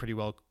doing pretty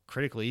well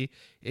critically,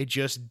 it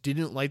just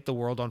didn't light the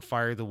world on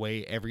fire the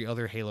way every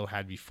other Halo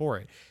had before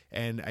it.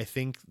 And I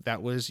think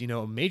that was,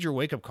 a major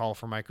wake-up call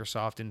for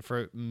Microsoft and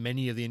for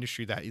many of the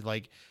industry, that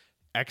like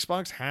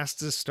Xbox has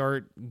to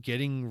start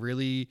getting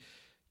really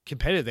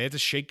competitive. They have to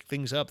shake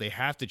things up. They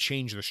have to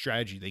change their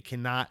strategy. They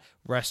cannot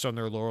rest on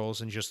their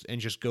laurels and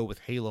just go with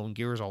Halo and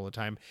Gears all the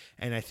time.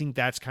 And I think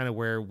that's kind of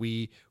where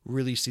we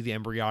really see the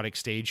embryonic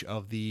stage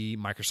of the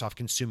Microsoft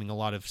consuming a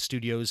lot of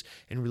studios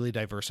and really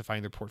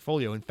diversifying their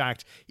portfolio. In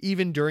fact,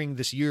 even during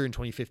this year in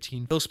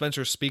 2015, Phil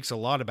Spencer speaks a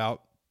lot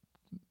about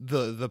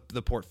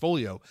the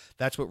portfolio.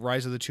 That's what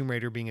Rise of the Tomb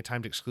Raider being a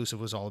timed exclusive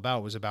was all about.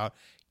 It was about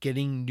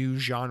getting new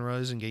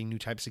genres and getting new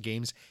types of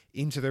games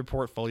into their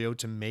portfolio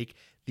to make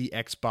the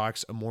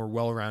Xbox a more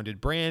well-rounded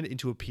brand and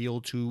to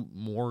appeal to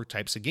more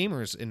types of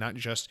gamers and not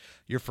just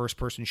your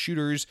first-person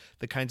shooters,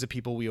 the kinds of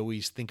people we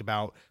always think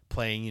about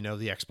playing,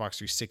 the Xbox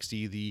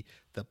 360, the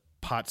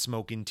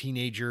pot-smoking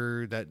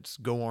teenager that's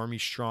go army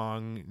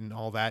strong and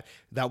all that.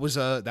 That was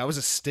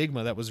a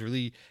stigma that was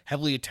really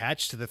heavily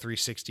attached to the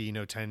 360,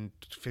 10,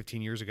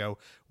 15 years ago.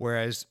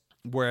 Whereas,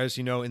 in the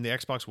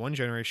Xbox One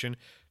generation,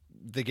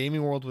 the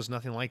gaming world was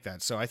nothing like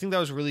that. So I think that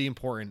was really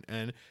important.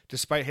 And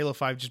despite Halo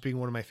 5 just being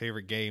one of my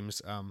favorite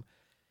games,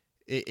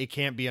 it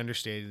can't be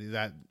understated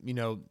that,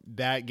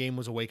 that game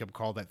was a wake-up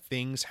call that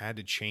things had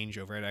to change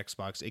over at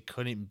Xbox. It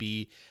couldn't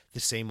be the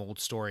same old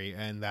story,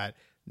 and that,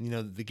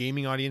 the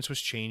gaming audience was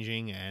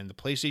changing, and the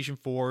PlayStation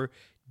 4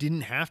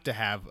 didn't have to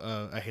have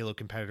a Halo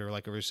competitor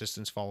like a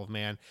Resistance Fall of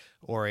Man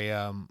or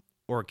a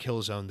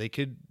Killzone.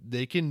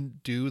 They can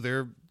do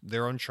their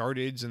their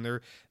Uncharted's and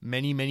their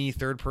many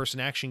third-person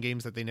action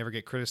games that they never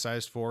get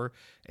criticized for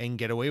and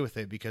get away with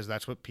it because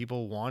that's what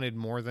people wanted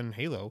more than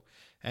Halo.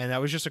 And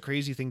that was just a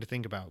crazy thing to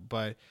think about.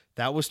 But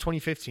that was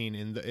 2015.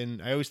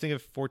 And I always think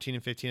of 14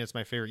 and 15 as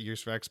my favorite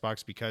years for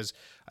Xbox because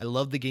I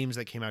loved the games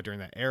that came out during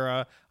that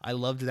era. I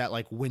loved that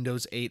like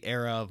Windows 8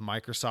 era of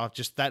Microsoft,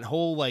 just that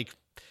whole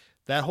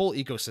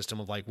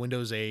ecosystem of like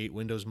Windows 8,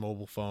 Windows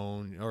mobile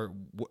phone,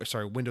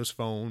 Windows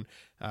Phone,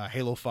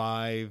 Halo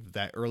 5,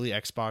 that early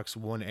Xbox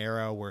One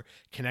era where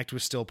Kinect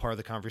was still part of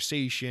the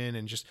conversation,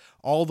 and just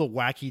all the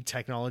wacky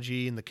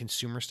technology and the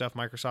consumer stuff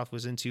Microsoft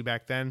was into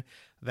back then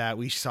that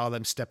we saw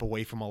them step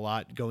away from a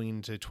lot going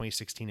into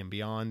 2016 and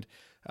beyond.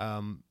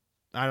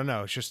 I don't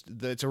know.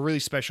 It's a really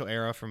special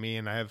era for me,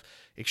 and I have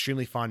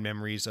extremely fond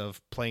memories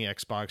of playing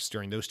Xbox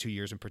during those 2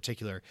 years in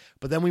particular.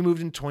 But then we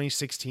moved into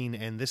 2016,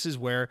 and this is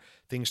where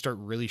things start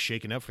really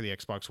shaking up for the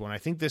Xbox One. I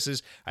think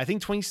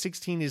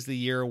 2016 is the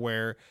year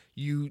where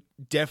you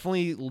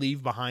definitely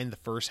leave behind the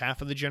first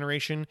half of the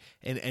generation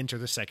and enter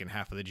the second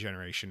half of the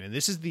generation. And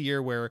this is the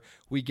year where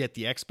we get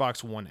the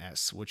Xbox One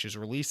S, which is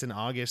released in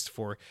August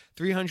for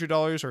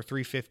 $300 or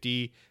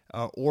 $350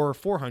 or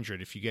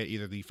 $400 if you get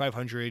either the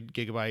 500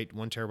 gigabyte,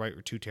 1 terabyte,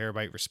 or 2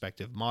 terabyte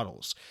respective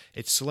models.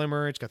 It's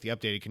slimmer. It's got the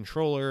updated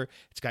controller.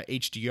 It's got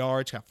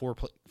HDR. It's got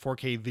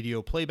 4K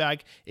video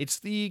playback. It's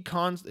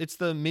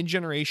the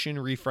mid-generation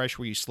refresh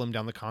where you slim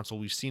down the console.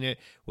 We've seen it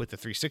with the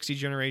 360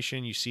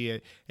 generation. You see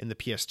it in the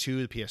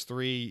PS2, the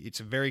PS3.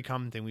 It's a very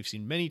common thing we've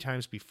seen many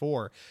times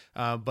before.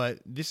 But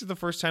this is the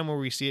first time where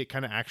we see it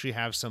kind of actually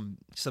have some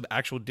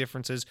actual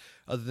differences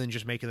other than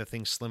just making the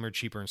thing slimmer,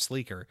 cheaper, and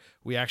sleeker.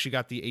 We actually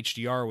got the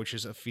HDR, which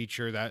is a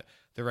feature that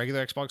the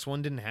regular Xbox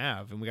One didn't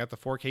have, and we got the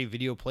 4K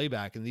video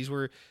playback, and these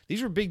were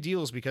big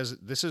deals because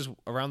this is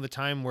around the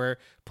time where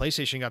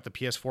PlayStation got the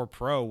PS4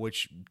 Pro,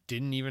 which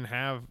didn't even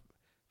have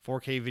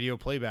 4K video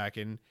playback,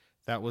 and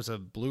that was a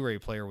Blu-ray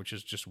player, which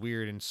is just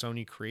weird, and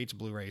Sony creates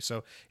Blu-ray.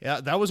 So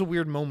yeah, that was a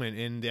weird moment,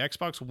 and the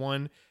Xbox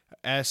One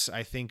S,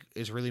 I think,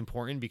 is really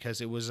important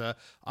because it was a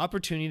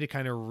opportunity to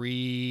kind of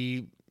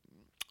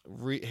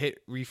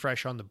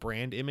refresh on the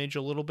brand image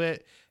a little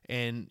bit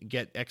and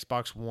get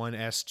Xbox One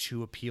S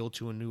to appeal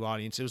to a new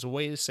audience. It was a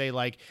way to say,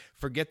 like,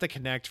 forget the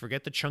Kinect,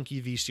 forget the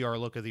chunky VCR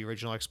look of the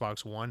original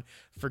Xbox One,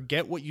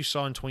 forget what you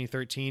saw in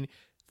 2013.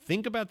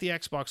 Think about the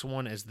Xbox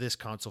One as this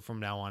console from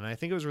now on. And I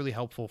think it was really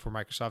helpful for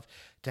Microsoft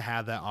to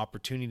have that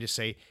opportunity to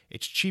say,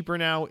 it's cheaper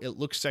now, it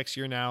looks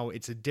sexier now,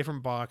 it's a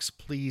different box,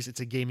 please, it's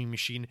a gaming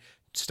machine.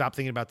 Stop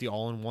thinking about the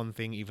all-in-one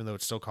thing, even though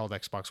it's still called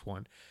Xbox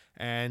One.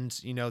 And,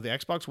 the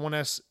Xbox One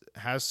S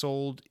has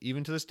sold,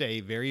 even to this day,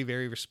 very,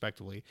 very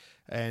respectably.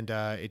 And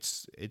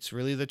it's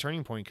really the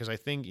turning point because I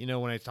think,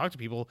 when I talk to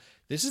people,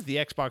 this is the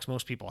Xbox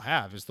most people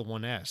have is the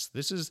One S.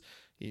 This is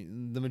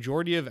the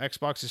majority of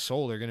Xboxes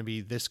sold are going to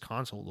be this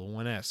console, the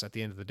One S, at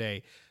the end of the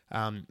day.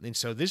 And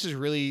so this is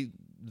really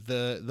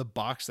the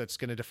box that's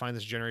going to define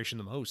this generation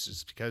the most,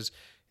 is because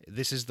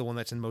this is the one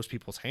that's in most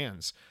people's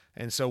hands.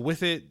 And so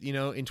with it, in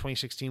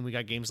 2016, we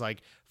got games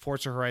like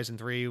Forza Horizon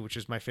 3, which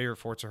is my favorite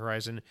Forza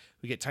Horizon.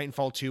 We get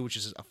Titanfall 2, which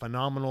is a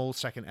phenomenal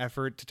second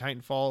effort to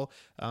Titanfall,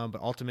 but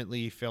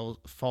ultimately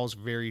falls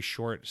very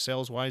short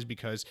sales-wise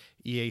because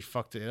EA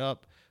fucked it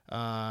up.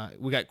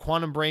 We got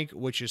Quantum Break,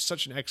 which is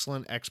such an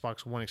excellent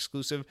Xbox One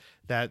exclusive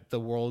that the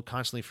world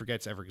constantly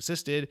forgets ever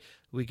existed.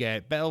 We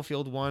get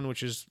Battlefield 1,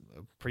 which is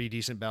a pretty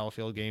decent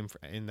Battlefield game,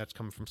 and that's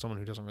coming from someone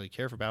who doesn't really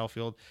care for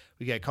Battlefield.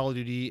 We got Call of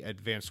Duty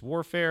Advanced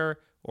Warfare,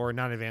 or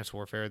not Advanced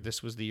Warfare.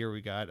 This was the year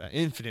we got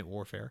Infinite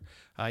Warfare.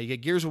 You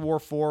get Gears of War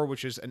 4,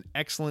 which is an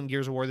excellent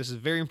Gears of War. This is a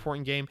very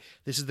important game.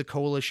 This is the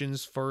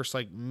Coalition's first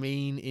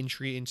main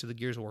entry into the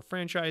Gears of War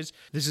franchise.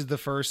 This is the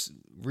first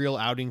real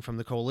outing from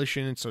the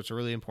Coalition, so it's a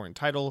really important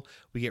title.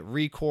 We get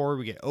ReCore,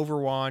 we get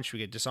Overwatch, we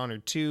get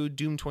Dishonored 2,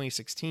 Doom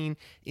 2016,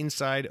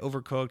 Inside,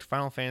 Overcooked,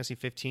 Final Fantasy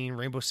 15,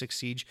 Rainbow Six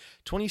Siege.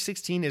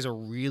 2016 is a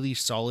really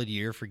solid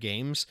year for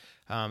games.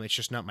 It's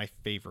just not my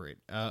favorite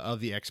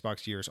of the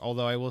Xbox years.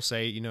 Although I will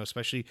say,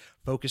 especially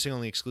focusing on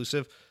the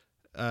exclusive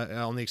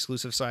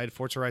side,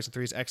 Forza Horizon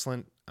 3 is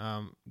excellent.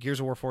 Gears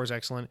of War 4 is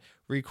excellent.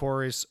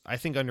 ReCore is, I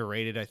think,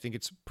 underrated. I think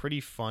it's a pretty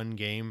fun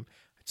game.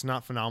 It's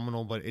not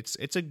phenomenal, but it's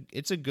a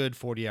good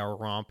 40-dollar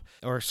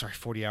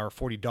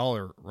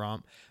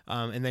romp.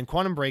 And then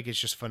Quantum Break is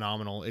just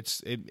phenomenal.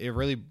 It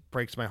really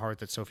breaks my heart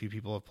that so few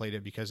people have played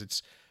it because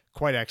it's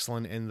quite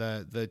excellent, and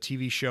the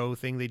TV show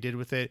thing they did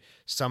with it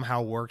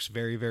somehow works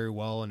very, very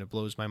well, and it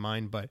blows my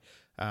mind. But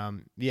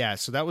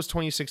so that was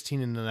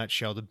 2016 in a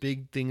nutshell. The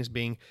big things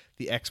being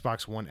the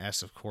Xbox One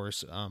S, of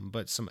course,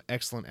 but some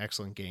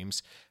excellent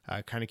games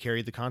kind of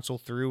carried the console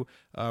through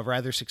a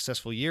rather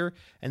successful year.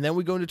 And then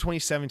we go into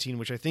 2017,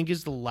 which I think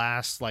is the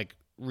last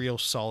real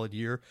solid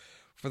year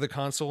for the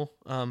console.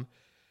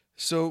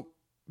 So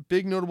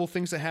big notable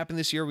things that happened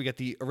this year: we got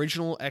the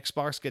original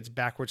Xbox gets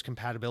backwards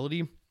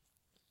compatibility.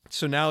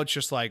 So now it's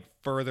just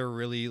further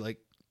really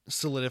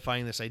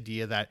solidifying this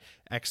idea that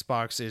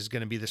Xbox is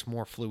going to be this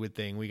more fluid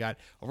thing. We got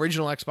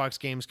original Xbox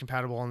games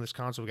compatible on this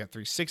console. We got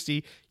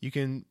 360. You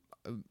can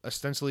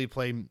ostensibly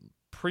play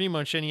pretty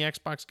much any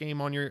Xbox game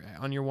on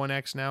your One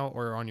X now,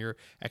 or on your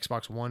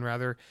Xbox One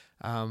rather.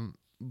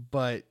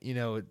 But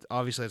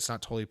obviously it's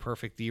not totally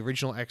perfect. The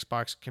original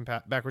Xbox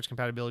backwards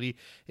compatibility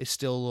is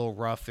still a little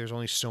rough. There's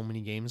only so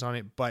many games on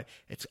it, but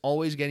it's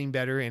always getting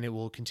better, and it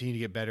will continue to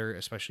get better,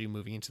 especially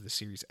moving into the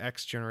Series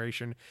X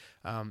generation.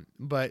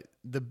 But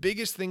the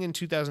biggest thing in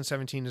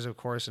 2017 is, of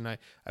course, and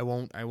I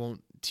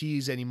won't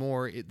tease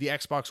anymore, the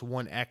Xbox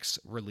One X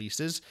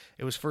releases.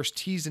 It was first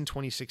teased in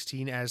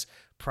 2016 as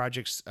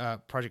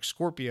Project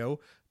Scorpio,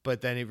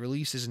 but then it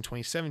releases in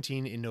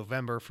 2017 in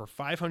November for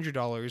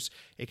 $500.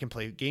 It can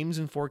play games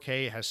in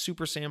 4K. It has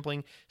super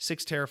sampling,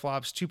 6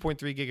 teraflops,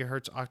 2.3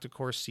 gigahertz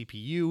octa-core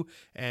CPU,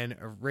 and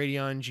a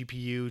Radeon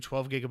GPU,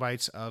 12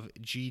 gigabytes of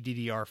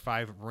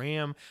GDDR5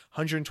 RAM,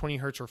 120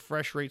 hertz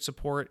refresh rate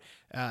support.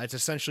 It's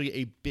essentially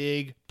a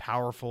big,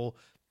 powerful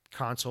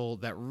console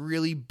that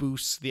really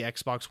boosts the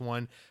Xbox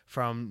One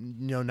from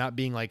not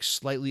being like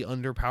slightly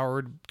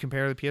underpowered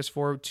compared to the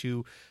PS4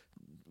 to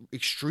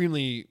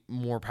extremely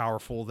more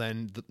powerful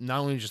than not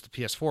only just the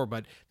PS4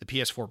 but the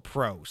PS4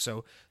 Pro.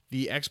 So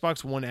the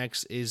Xbox One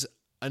X is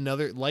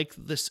another, like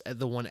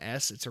the One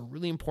S. It's a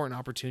really important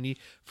opportunity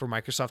for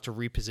Microsoft to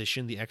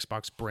reposition the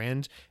Xbox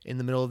brand in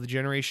the middle of the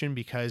generation,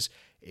 because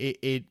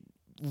it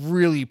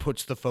really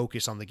puts the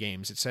focus on the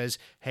games. It says,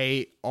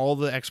 hey, all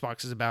the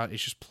Xbox is about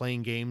is just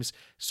playing games,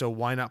 so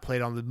why not play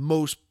it on the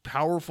most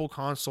powerful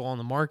console on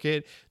the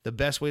market, the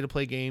best way to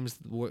play games,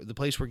 the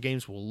place where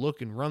games will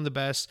look and run the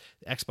best,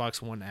 the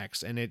Xbox One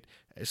X. And it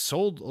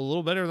sold a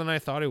little better than I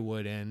thought it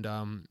would, and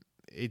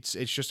it's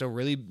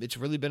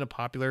really been a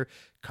popular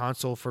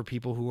console for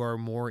people who are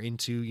more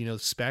into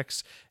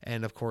specs,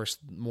 and of course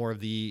more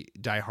of the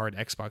diehard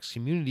Xbox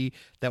community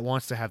that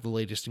wants to have the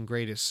latest and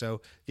greatest.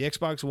 So the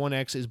Xbox One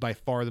X is by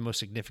far the most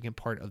significant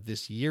part of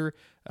this year,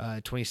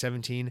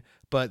 2017.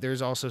 But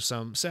there's also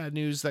some sad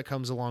news that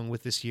comes along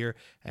with this year,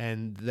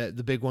 and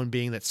the big one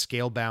being that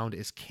Scalebound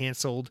is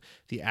canceled,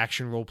 the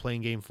action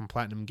role-playing game from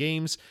Platinum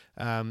Games.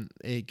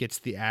 It gets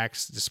the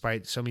axe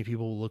despite so many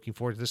people looking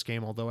forward to this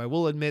game, although I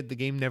will admit the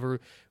game never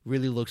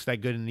really looked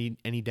that good in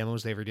any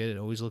demos they ever did. It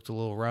always looked a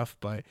little rough,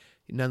 but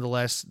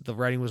nonetheless, the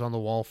writing was on the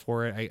wall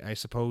for it, I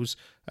suppose,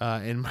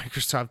 and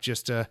Microsoft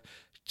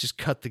just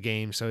cut the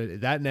game, so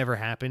that never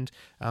happened.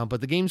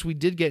 But the games we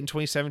did get in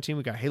 2017,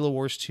 we got Halo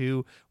Wars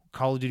 2,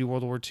 Call of Duty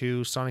World War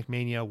II, Sonic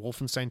Mania,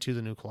 Wolfenstein 2,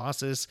 The New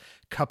Colossus,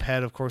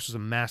 Cuphead, of course, was a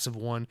massive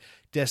one,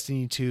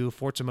 Destiny 2,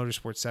 Forza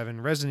Motorsport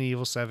 7, Resident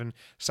Evil 7,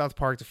 South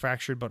Park, The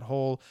Fractured But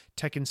Whole,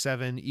 Tekken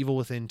 7, Evil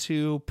Within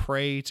 2,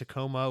 Prey,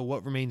 Tacoma,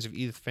 What Remains of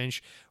Edith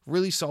Finch.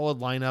 Really solid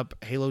lineup.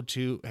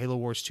 Halo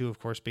Wars 2, of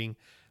course, being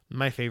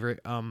my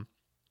favorite.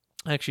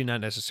 Actually, not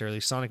necessarily.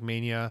 Sonic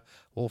Mania,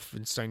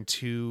 Wolfenstein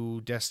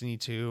 2, Destiny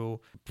 2,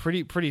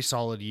 pretty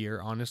solid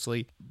year,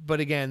 honestly. But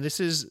again,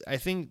 I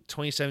think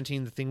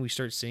 2017, the thing we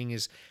start seeing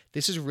is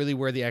this is really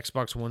where the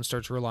Xbox One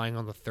starts relying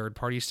on the third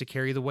parties to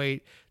carry the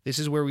weight. This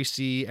is where we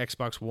see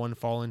Xbox One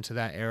fall into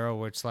that era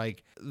where it's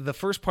like the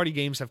first party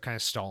games have kind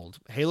of stalled.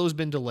 Halo's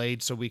been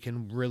delayed, so we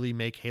can really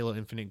make Halo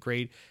Infinite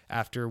great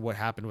after what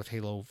happened with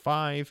Halo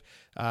 5.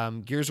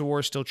 Gears of War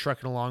is still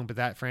trucking along, but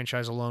that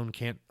franchise alone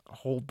can't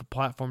hold the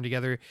platform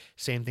together.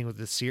 Same thing with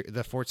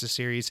the Forza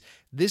series.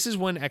 This is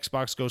when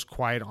Xbox goes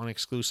quiet on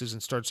exclusives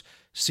and starts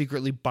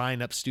secretly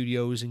buying up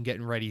studios and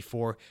getting ready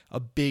for a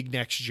big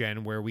next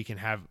gen where we can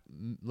have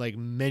like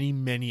many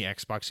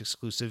Xbox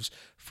exclusives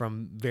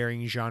from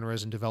varying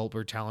genres and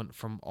developer talent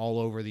from all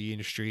over the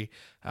industry.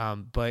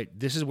 But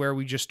this is where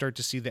we just start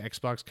to see the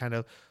Xbox kind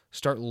of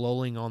start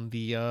lulling on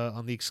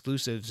the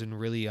exclusives and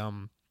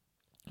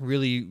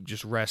really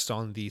just rest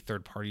on the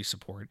third party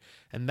support.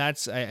 And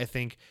that's, I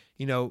think,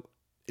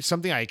 it's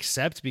something I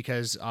accept,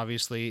 because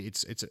obviously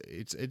it's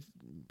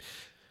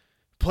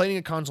playing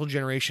a console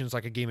generation is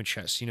like a game of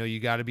chess. You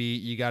got to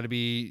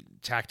be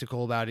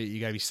tactical about it.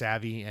 You got to be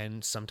savvy,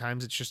 and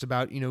sometimes it's just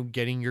about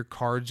getting your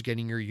cards,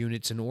 getting your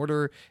units in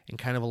order, and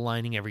kind of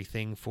aligning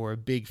everything for a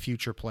big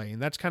future play.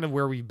 And that's kind of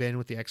where we've been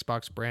with the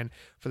Xbox brand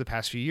for the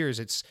past few years.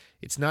 It's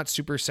not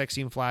super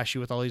sexy and flashy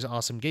with all these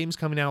awesome games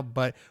coming out,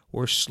 but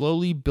we're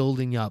slowly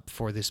building up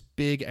for this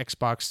big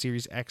Xbox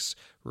Series X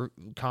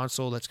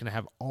console that's going to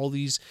have all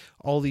these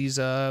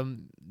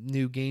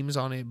new games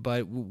on it,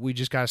 but we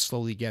just got to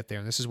slowly get there.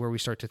 And this is where we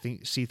start to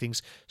see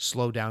things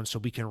slow down so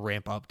we can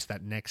ramp up to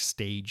that next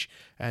stage.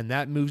 And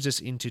that moves us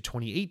into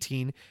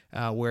 2018,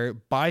 where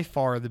by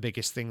far the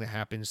biggest thing that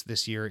happens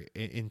this year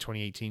in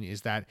 2018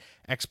 is that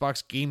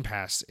Xbox Game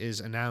Pass is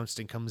announced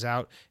and comes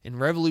out and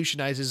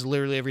revolutionizes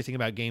literally everything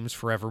about games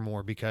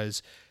forevermore,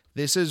 because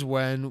this is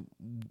when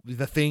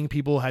the thing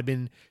people had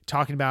been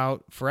talking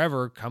about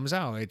forever comes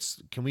out.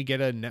 It's, can we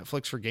get a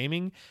Netflix for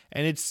gaming?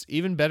 And it's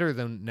even better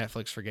than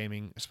Netflix for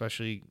gaming,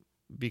 especially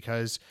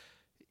because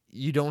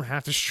you don't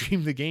have to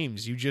stream the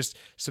games. You just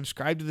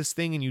subscribe to this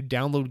thing and you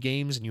download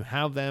games and you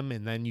have them,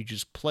 and then you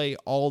just play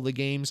all the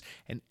games,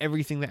 and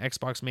everything that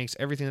Xbox makes,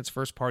 everything that's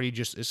first party,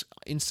 just is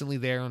instantly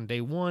there on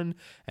day one.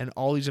 And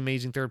all these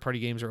amazing third party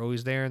games are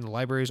always there, and the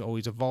library is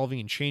always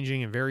evolving and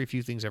changing, and very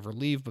few things ever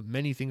leave, but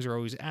many things are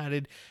always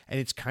added, and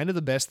it's kind of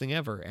the best thing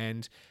ever.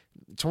 And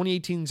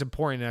 2018 is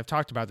important, and I've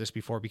talked about this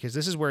before because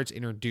this is where it's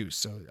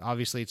introduced. So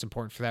obviously it's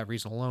important for that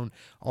reason alone.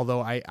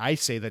 Although I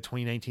say that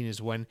 2019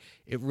 is when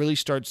it really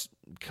starts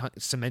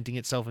cementing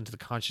itself into the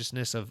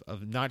consciousness of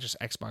not just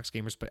Xbox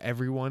gamers, but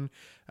everyone.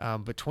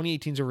 But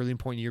 2018 is a really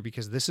important year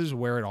because this is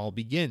where it all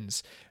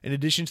begins. In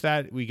addition to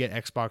that, we get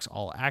Xbox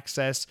All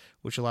Access,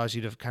 which allows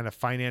you to kind of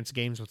finance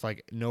games with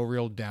like no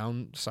real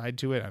downside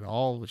to it at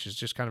all, which is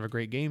just kind of a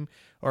great game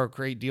or a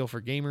great deal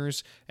for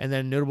gamers. And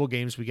then notable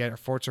games, we get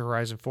Forza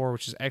Horizon 4,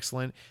 which is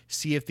excellent.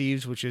 Sea of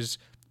Thieves, which is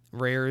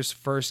Rare's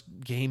first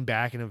game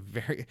back in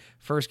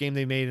first game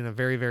they made in a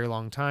very, very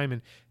long time,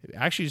 and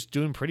actually is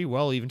doing pretty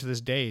well even to this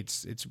day.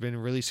 It's been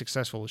really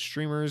successful with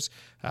streamers,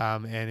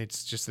 and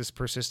it's just this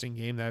persistent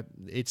game that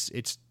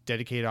its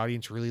dedicated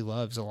audience really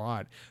loves a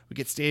lot. We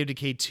get State of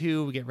Decay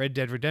 2, we get Red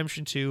Dead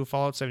Redemption 2,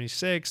 Fallout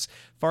 76,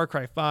 Far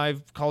Cry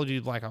 5, Call of Duty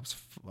Black Ops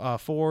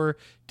 4,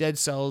 Dead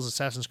Cells,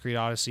 Assassin's Creed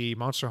Odyssey,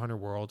 Monster Hunter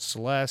World,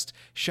 Celeste,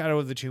 Shadow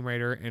of the Tomb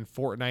Raider, and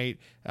Fortnite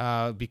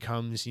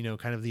becomes,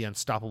 kind of the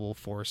unstoppable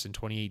force in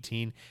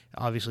 2018.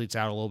 Obviously, it's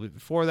out a little bit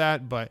before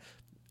that, but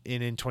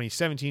in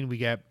 2017, we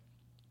get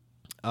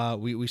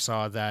we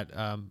saw that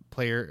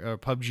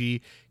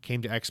PUBG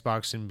came to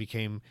Xbox and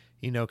became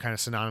kind of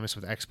synonymous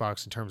with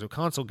Xbox in terms of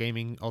console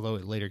gaming, although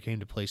it later came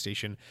to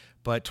PlayStation.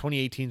 But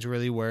 2018 is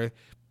really where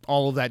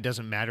all of that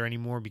doesn't matter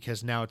anymore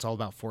because now it's all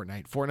about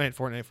Fortnite.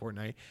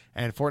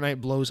 And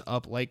Fortnite blows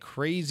up like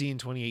crazy in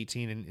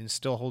 2018 and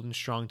still holding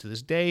strong to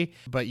this day.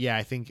 But yeah,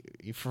 I think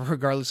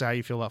regardless of how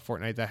you feel about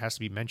Fortnite, that has to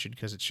be mentioned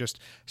because it's just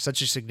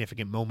such a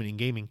significant moment in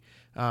gaming.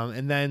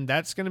 And then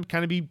that's going to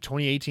kind of be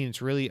 2018.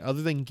 It's really,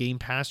 other than Game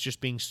Pass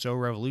just being so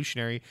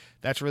revolutionary,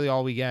 that's really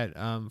all we get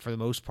for the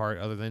most part,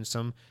 other than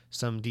some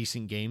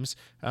decent games.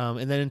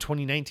 And then in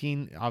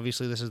 2019,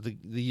 obviously this is the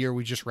year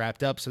we just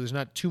wrapped up, so there's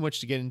not too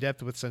much to get in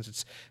depth with since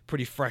it's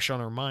pretty fresh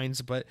on our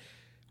minds, but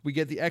we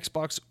get the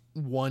Xbox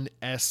One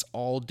S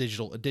All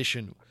Digital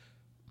Edition,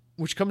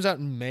 which comes out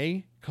in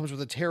May, comes with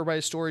a terabyte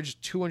of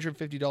storage,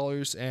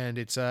 $250, and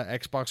it's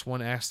Xbox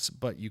One S,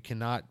 but you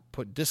cannot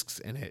put discs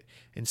in it.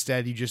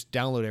 Instead, you just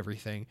download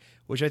everything,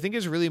 which I think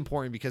is really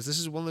important because this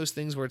is one of those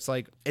things where it's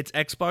like, it's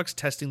Xbox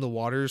testing the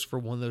waters for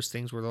one of those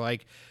things where they're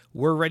like,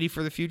 we're ready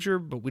for the future,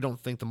 but we don't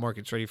think the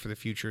market's ready for the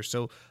future.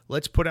 So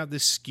let's put out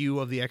this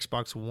SKU of the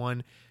Xbox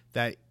One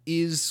that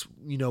is,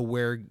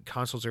 where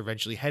consoles are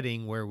eventually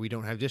heading, where we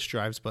don't have disk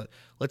drives, but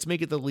let's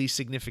make it the least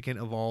significant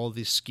of all of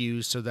these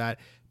SKUs so that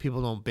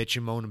people don't bitch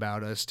and moan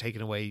about us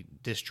taking away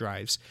disk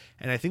drives.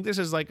 And I think this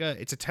is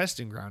it's a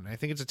testing ground. I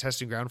think it's a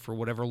testing ground for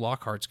whatever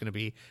Lockhart's going to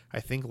be. I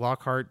think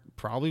Lockhart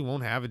probably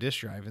won't have a disk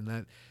drive, and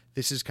that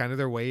this is kind of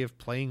their way of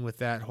playing with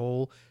that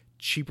whole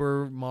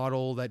cheaper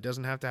model that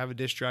doesn't have to have a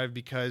disk drive,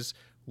 because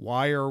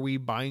why are we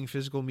buying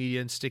physical media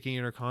and sticking it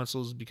in our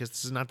consoles? Because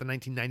this is not the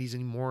 1990s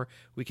anymore.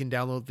 We can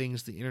download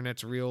things. The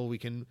internet's real. We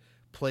can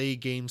play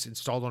games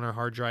installed on our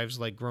hard drives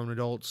like grown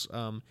adults.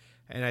 And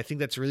I think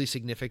that's really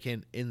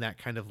significant in that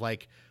kind of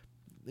like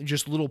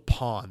just little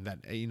pawn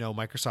that,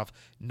 Microsoft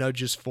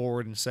nudges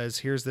forward and says,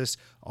 here's this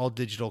all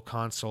digital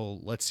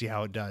console. Let's see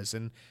how it does.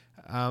 And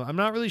I'm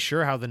not really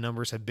sure how the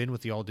numbers have been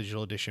with the all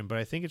digital edition, but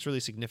I think it's really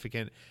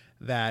significant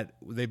that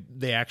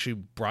they actually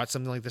brought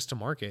something like this to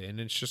market, and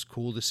it's just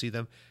cool to see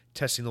them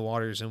testing the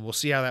waters, and we'll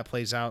see how that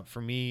plays out. For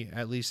me,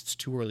 at least, it's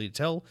too early to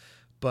tell,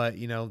 but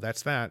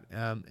that's that.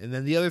 And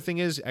then the other thing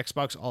is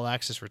Xbox All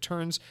Access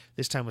returns,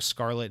 this time with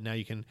Scarlet. Now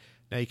you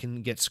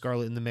can get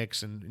Scarlet in the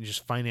mix and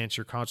just finance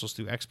your consoles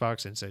through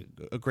Xbox, and it's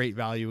a great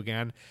value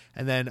again.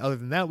 And then other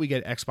than that, we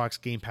get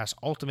Xbox Game Pass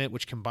Ultimate,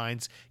 which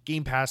combines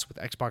Game Pass with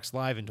Xbox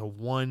Live into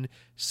one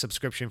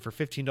subscription for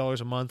 $15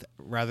 a month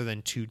rather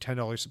than two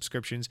 $10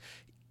 subscriptions,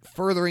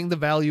 furthering the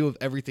value of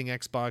everything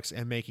Xbox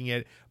and making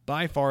it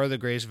by far the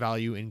greatest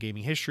value in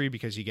gaming history,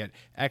 because you get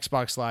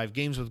Xbox Live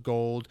games with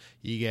gold,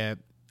 you get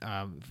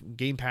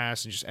Game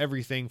Pass, and just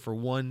everything for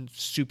one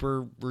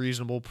super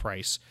reasonable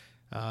price.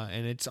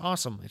 And it's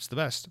awesome. It's the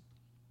best.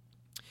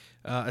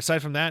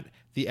 Aside from that,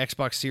 the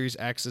Xbox Series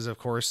X is, of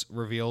course,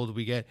 revealed.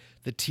 We get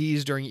the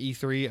tease during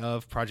E3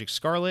 of Project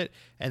Scarlet,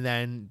 and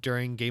then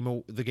during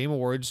the Game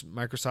Awards,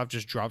 Microsoft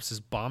just drops this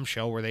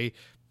bombshell where they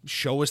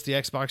show us the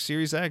Xbox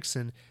Series X,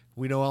 and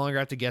we no longer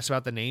have to guess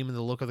about the name and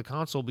the look of the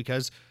console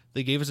because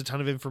they gave us a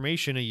ton of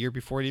information a year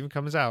before it even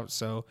comes out.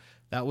 So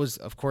that was,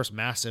 of course,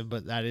 massive,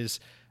 but that is,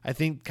 I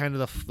think, kind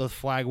of the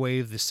flag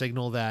wave, the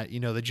signal that,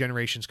 the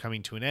generation's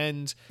coming to an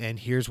end, and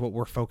here's what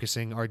we're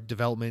focusing our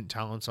development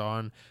talents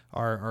on,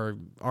 our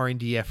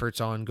R&D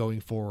efforts on going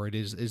forward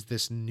is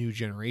this new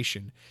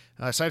generation.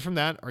 Aside from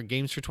that, our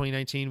games for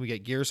 2019, we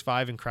get Gears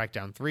 5 and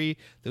Crackdown 3.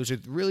 Those are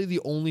really the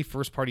only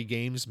first-party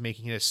games,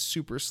 making it a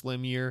super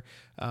slim year,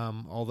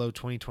 although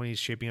 2020 is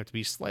shaping up to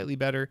be slightly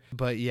better.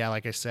 But yeah,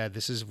 like I said,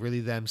 this is really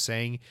them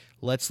saying,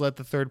 let's let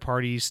the third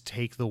parties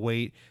take the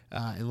weight,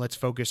 and let's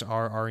focus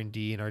our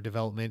R&D and our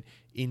development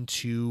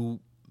into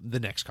the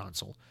next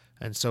console.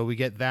 And so we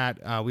get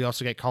that. We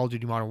also get Call of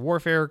Duty Modern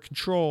Warfare,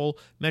 Control,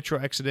 Metro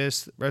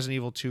Exodus, Resident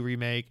Evil 2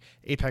 Remake,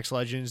 Apex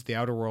Legends, The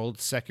Outer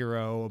Worlds,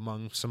 Sekiro,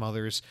 among some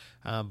others.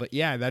 But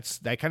yeah,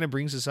 that kind of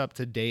brings us up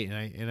to date,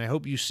 and I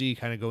hope you see,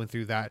 kind of going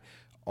through that,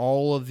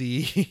 all of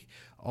the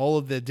all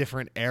of the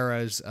different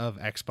eras of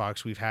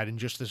Xbox we've had in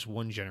just this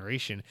one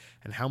generation,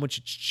 and how much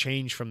it's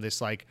changed from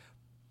this, like,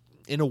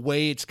 in a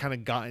way, it's kind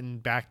of gotten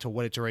back to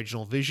what its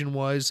original vision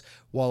was,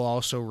 while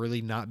also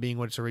really not being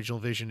what its original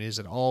vision is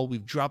at all.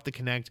 We've dropped the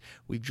Kinect,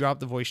 we've dropped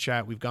the voice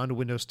chat, we've gone to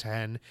Windows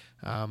 10.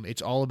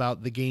 It's all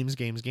about the games,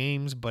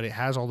 but it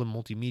has all the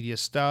multimedia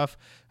stuff.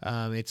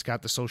 It's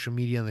got the social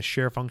media and the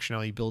share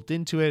functionality built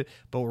into it,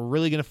 but we're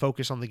really going to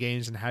focus on the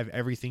games and have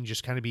everything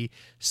just kind of be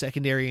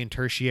secondary and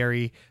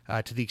tertiary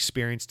to the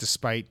experience,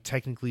 despite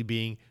technically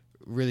being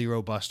really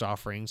robust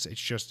offerings.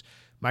 It's just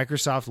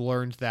Microsoft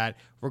learned that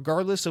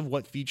regardless of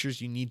what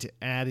features you need to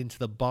add into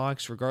the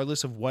box,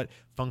 regardless of what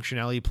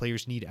functionality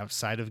players need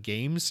outside of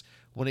games,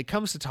 when it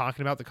comes to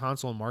talking about the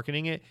console and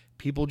marketing it,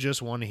 people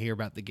just want to hear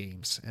about the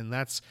games. And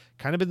that's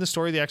kind of been the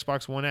story of the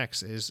Xbox One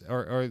X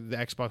or the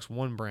Xbox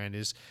One brand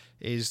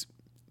is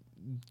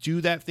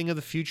do that thing of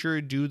the future,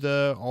 do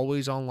the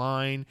always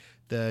online,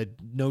 the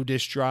no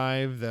disk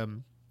drive, the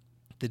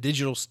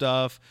digital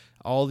stuff,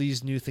 all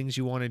these new things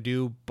you want to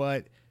do,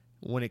 but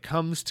when it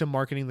comes to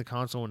marketing the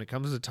console, when it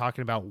comes to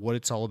talking about what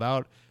it's all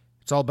about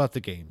the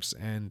games.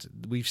 And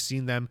we've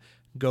seen them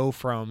go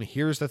from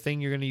here's the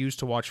thing you're going to use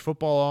to watch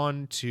football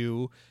on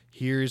to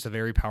here's a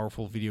very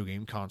powerful video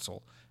game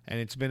console. And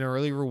it's been a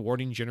really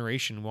rewarding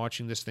generation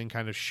watching this thing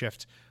kind of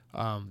shift.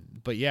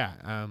 But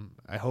yeah,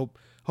 I hope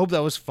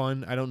that was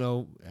fun. I don't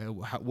know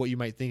what you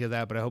might think of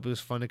that, but I hope it was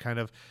fun to kind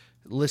of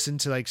listen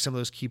to like some of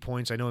those key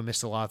points. I know I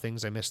missed a lot of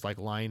things. I missed like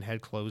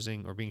Lionhead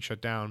closing or being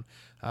shut down.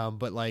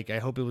 But like, I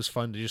hope it was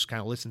fun to just kind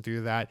of listen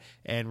through that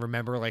and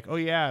remember like, oh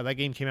yeah, that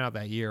game came out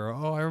that year. Or,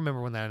 oh, I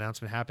remember when that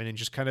announcement happened, and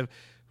just kind of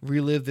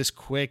relive this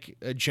quick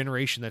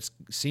generation that's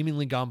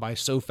seemingly gone by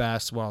so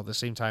fast, while at the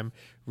same time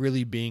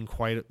really being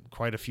quite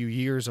a few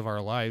years of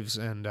our lives.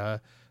 And,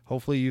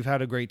 hopefully you've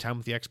had a great time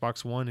with the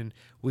Xbox One, and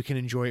we can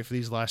enjoy it for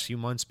these last few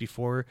months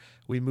before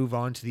we move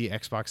on to the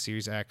Xbox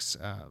Series X.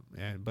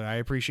 But I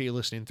appreciate you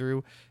listening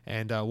through,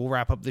 and we'll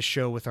wrap up this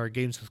show with our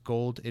Games with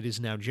Gold. It is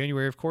now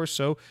January, of course,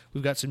 so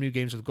we've got some new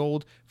Games with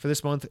Gold for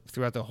this month.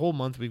 Throughout the whole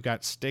month, we've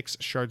got Styx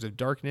Shards of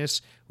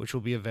Darkness, which will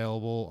be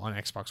available on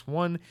Xbox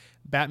One.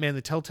 Batman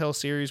the Telltale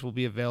series will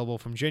be available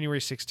from January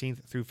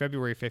 16th through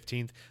February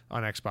 15th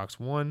on Xbox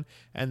One.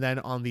 And then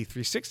on the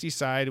 360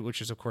 side,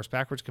 which is of course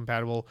backwards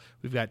compatible,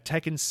 we've got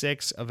Tekken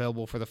 6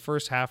 available for the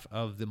first half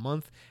of the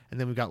month. And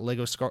then we've got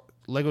Lego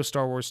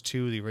Star Wars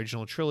 2, the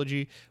original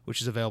trilogy,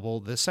 which is available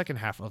the second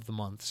half of the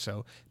month.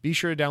 So be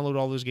sure to download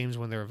all those games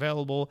when they're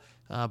available.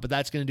 But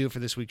that's going to do it for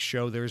this week's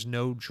show. There's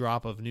no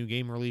drop of new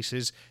game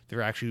releases.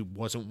 There actually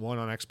wasn't one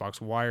on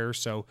Xbox Wire,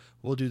 so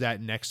we'll do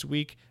that next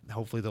week.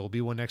 Hopefully there will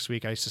be one next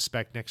week. I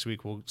suspect next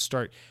week we'll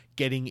start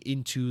getting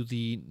into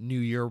the new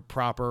year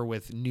proper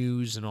with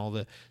news and all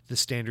the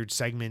standard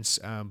segments.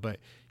 But,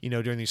 you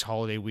know, during these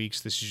holiday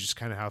weeks, this is just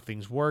kind of how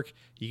things work.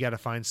 You got to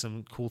find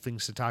some cool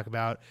things to talk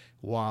about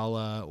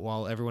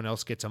while everyone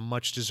else gets a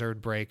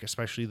much-deserved break,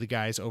 especially the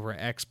guys over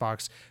at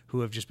Xbox who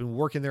have just been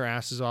working their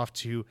asses off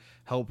to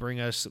help bring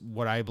us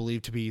what I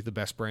believe to be the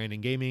best brand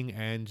in gaming,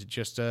 and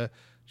just a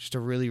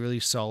really, really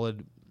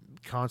solid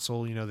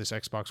console, you know, this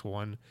Xbox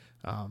One.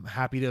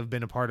 Happy to have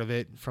been a part of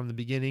it from the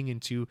beginning,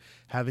 and to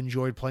have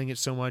enjoyed playing it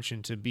so much,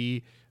 and to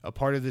be a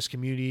part of this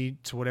community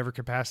to whatever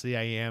capacity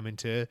I am, and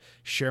to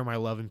share my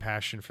love and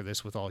passion for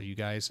this with all you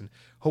guys. And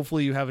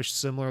hopefully you have a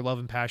similar love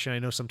and passion. I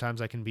know sometimes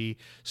I can be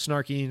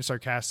snarky and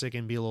sarcastic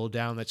and be a little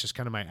down. That's just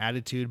kind of my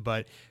attitude.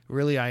 But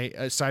really,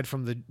 aside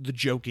from the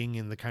joking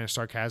and the kind of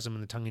sarcasm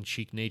and the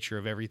tongue-in-cheek nature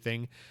of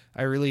everything,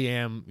 I really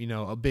am, you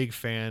know, a big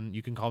fan.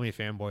 You can call me a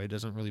fanboy. It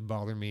doesn't really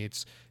bother me.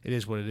 It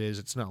is what it is.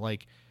 It's not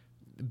like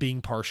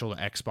being partial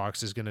to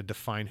Xbox is going to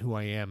define who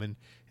I am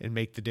and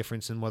make the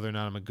difference in whether or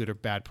not I'm a good or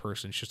bad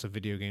person. It's just a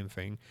video game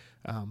thing.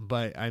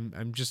 But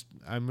I'm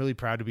really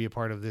proud to be a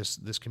part of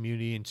this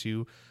community, and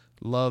to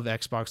love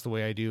Xbox the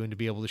way I do, and to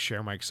be able to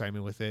share my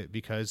excitement with it,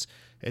 because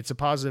it's a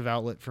positive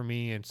outlet for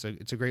me. And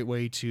it's a great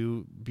way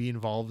to be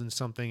involved in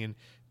something and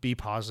be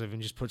positive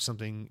and just put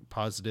something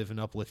positive and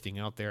uplifting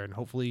out there. And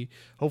hopefully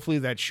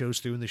that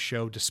shows through in the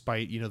show,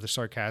 despite, you know, the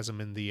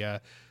sarcasm and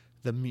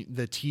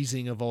the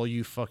teasing of all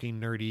you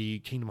fucking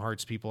nerdy Kingdom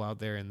Hearts people out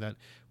there, and that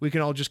we can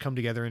all just come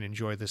together and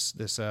enjoy this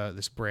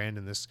brand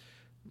and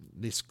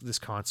this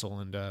console.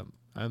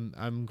 And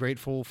I'm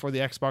grateful for the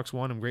Xbox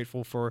One. I'm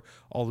grateful for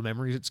all the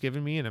memories it's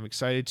given me, and I'm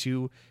excited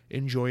to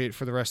enjoy it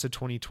for the rest of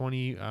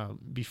 2020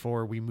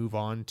 before we move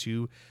on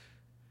to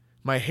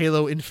my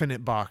Halo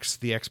Infinite box,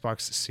 the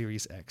Xbox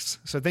Series X.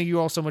 So thank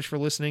you all so much for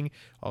listening.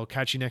 I'll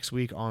catch you next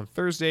week on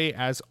Thursday,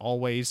 as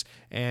always.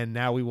 And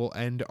now we will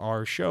end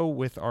our show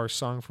with our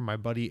song from my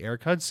buddy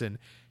Eric Hudson.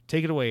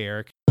 Take it away,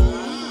 Eric.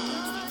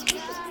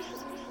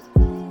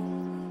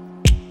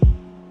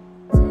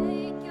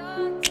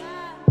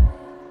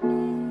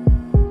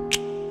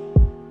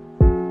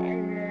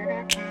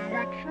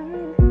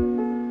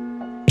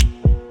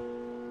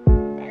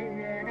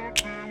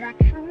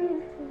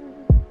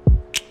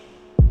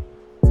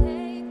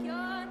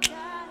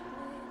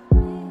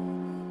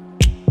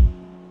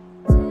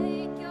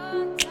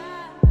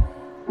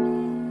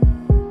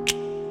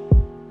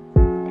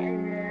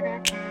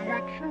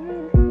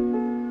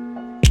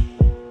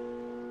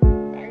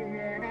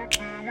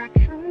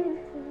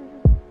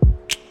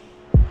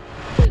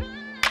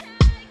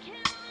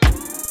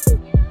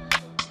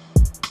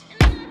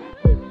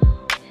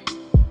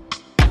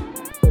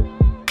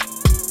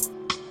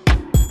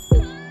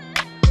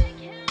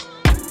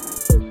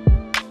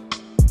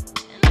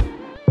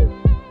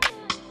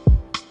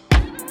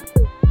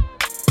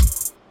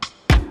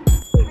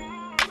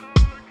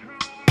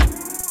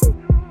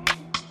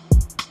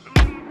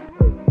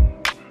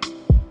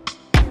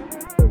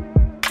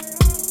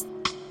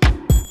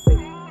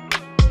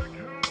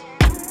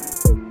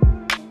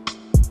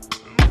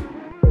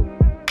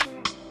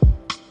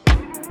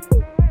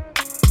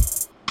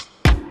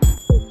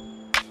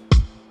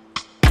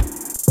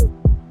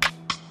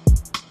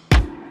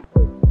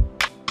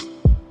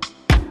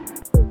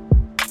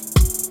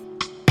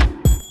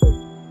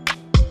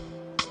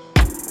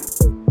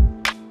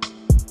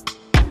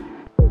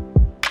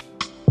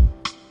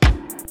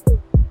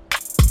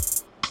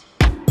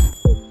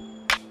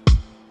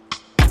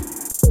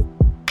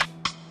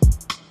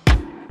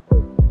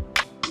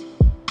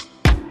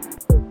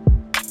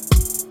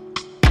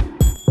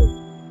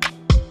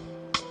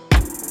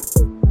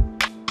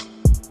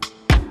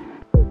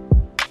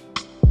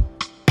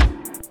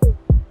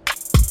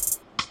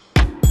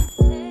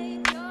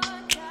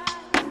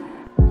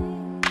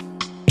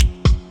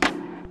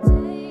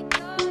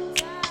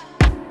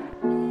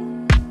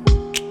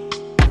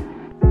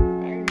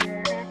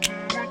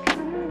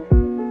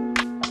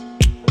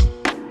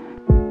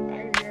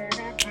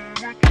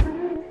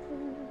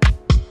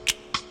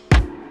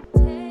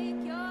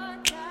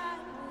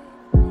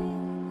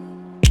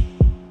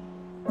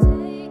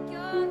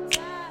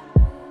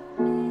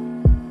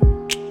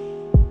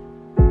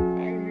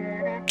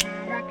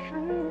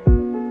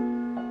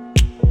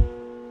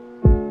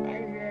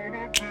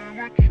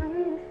 the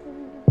truth.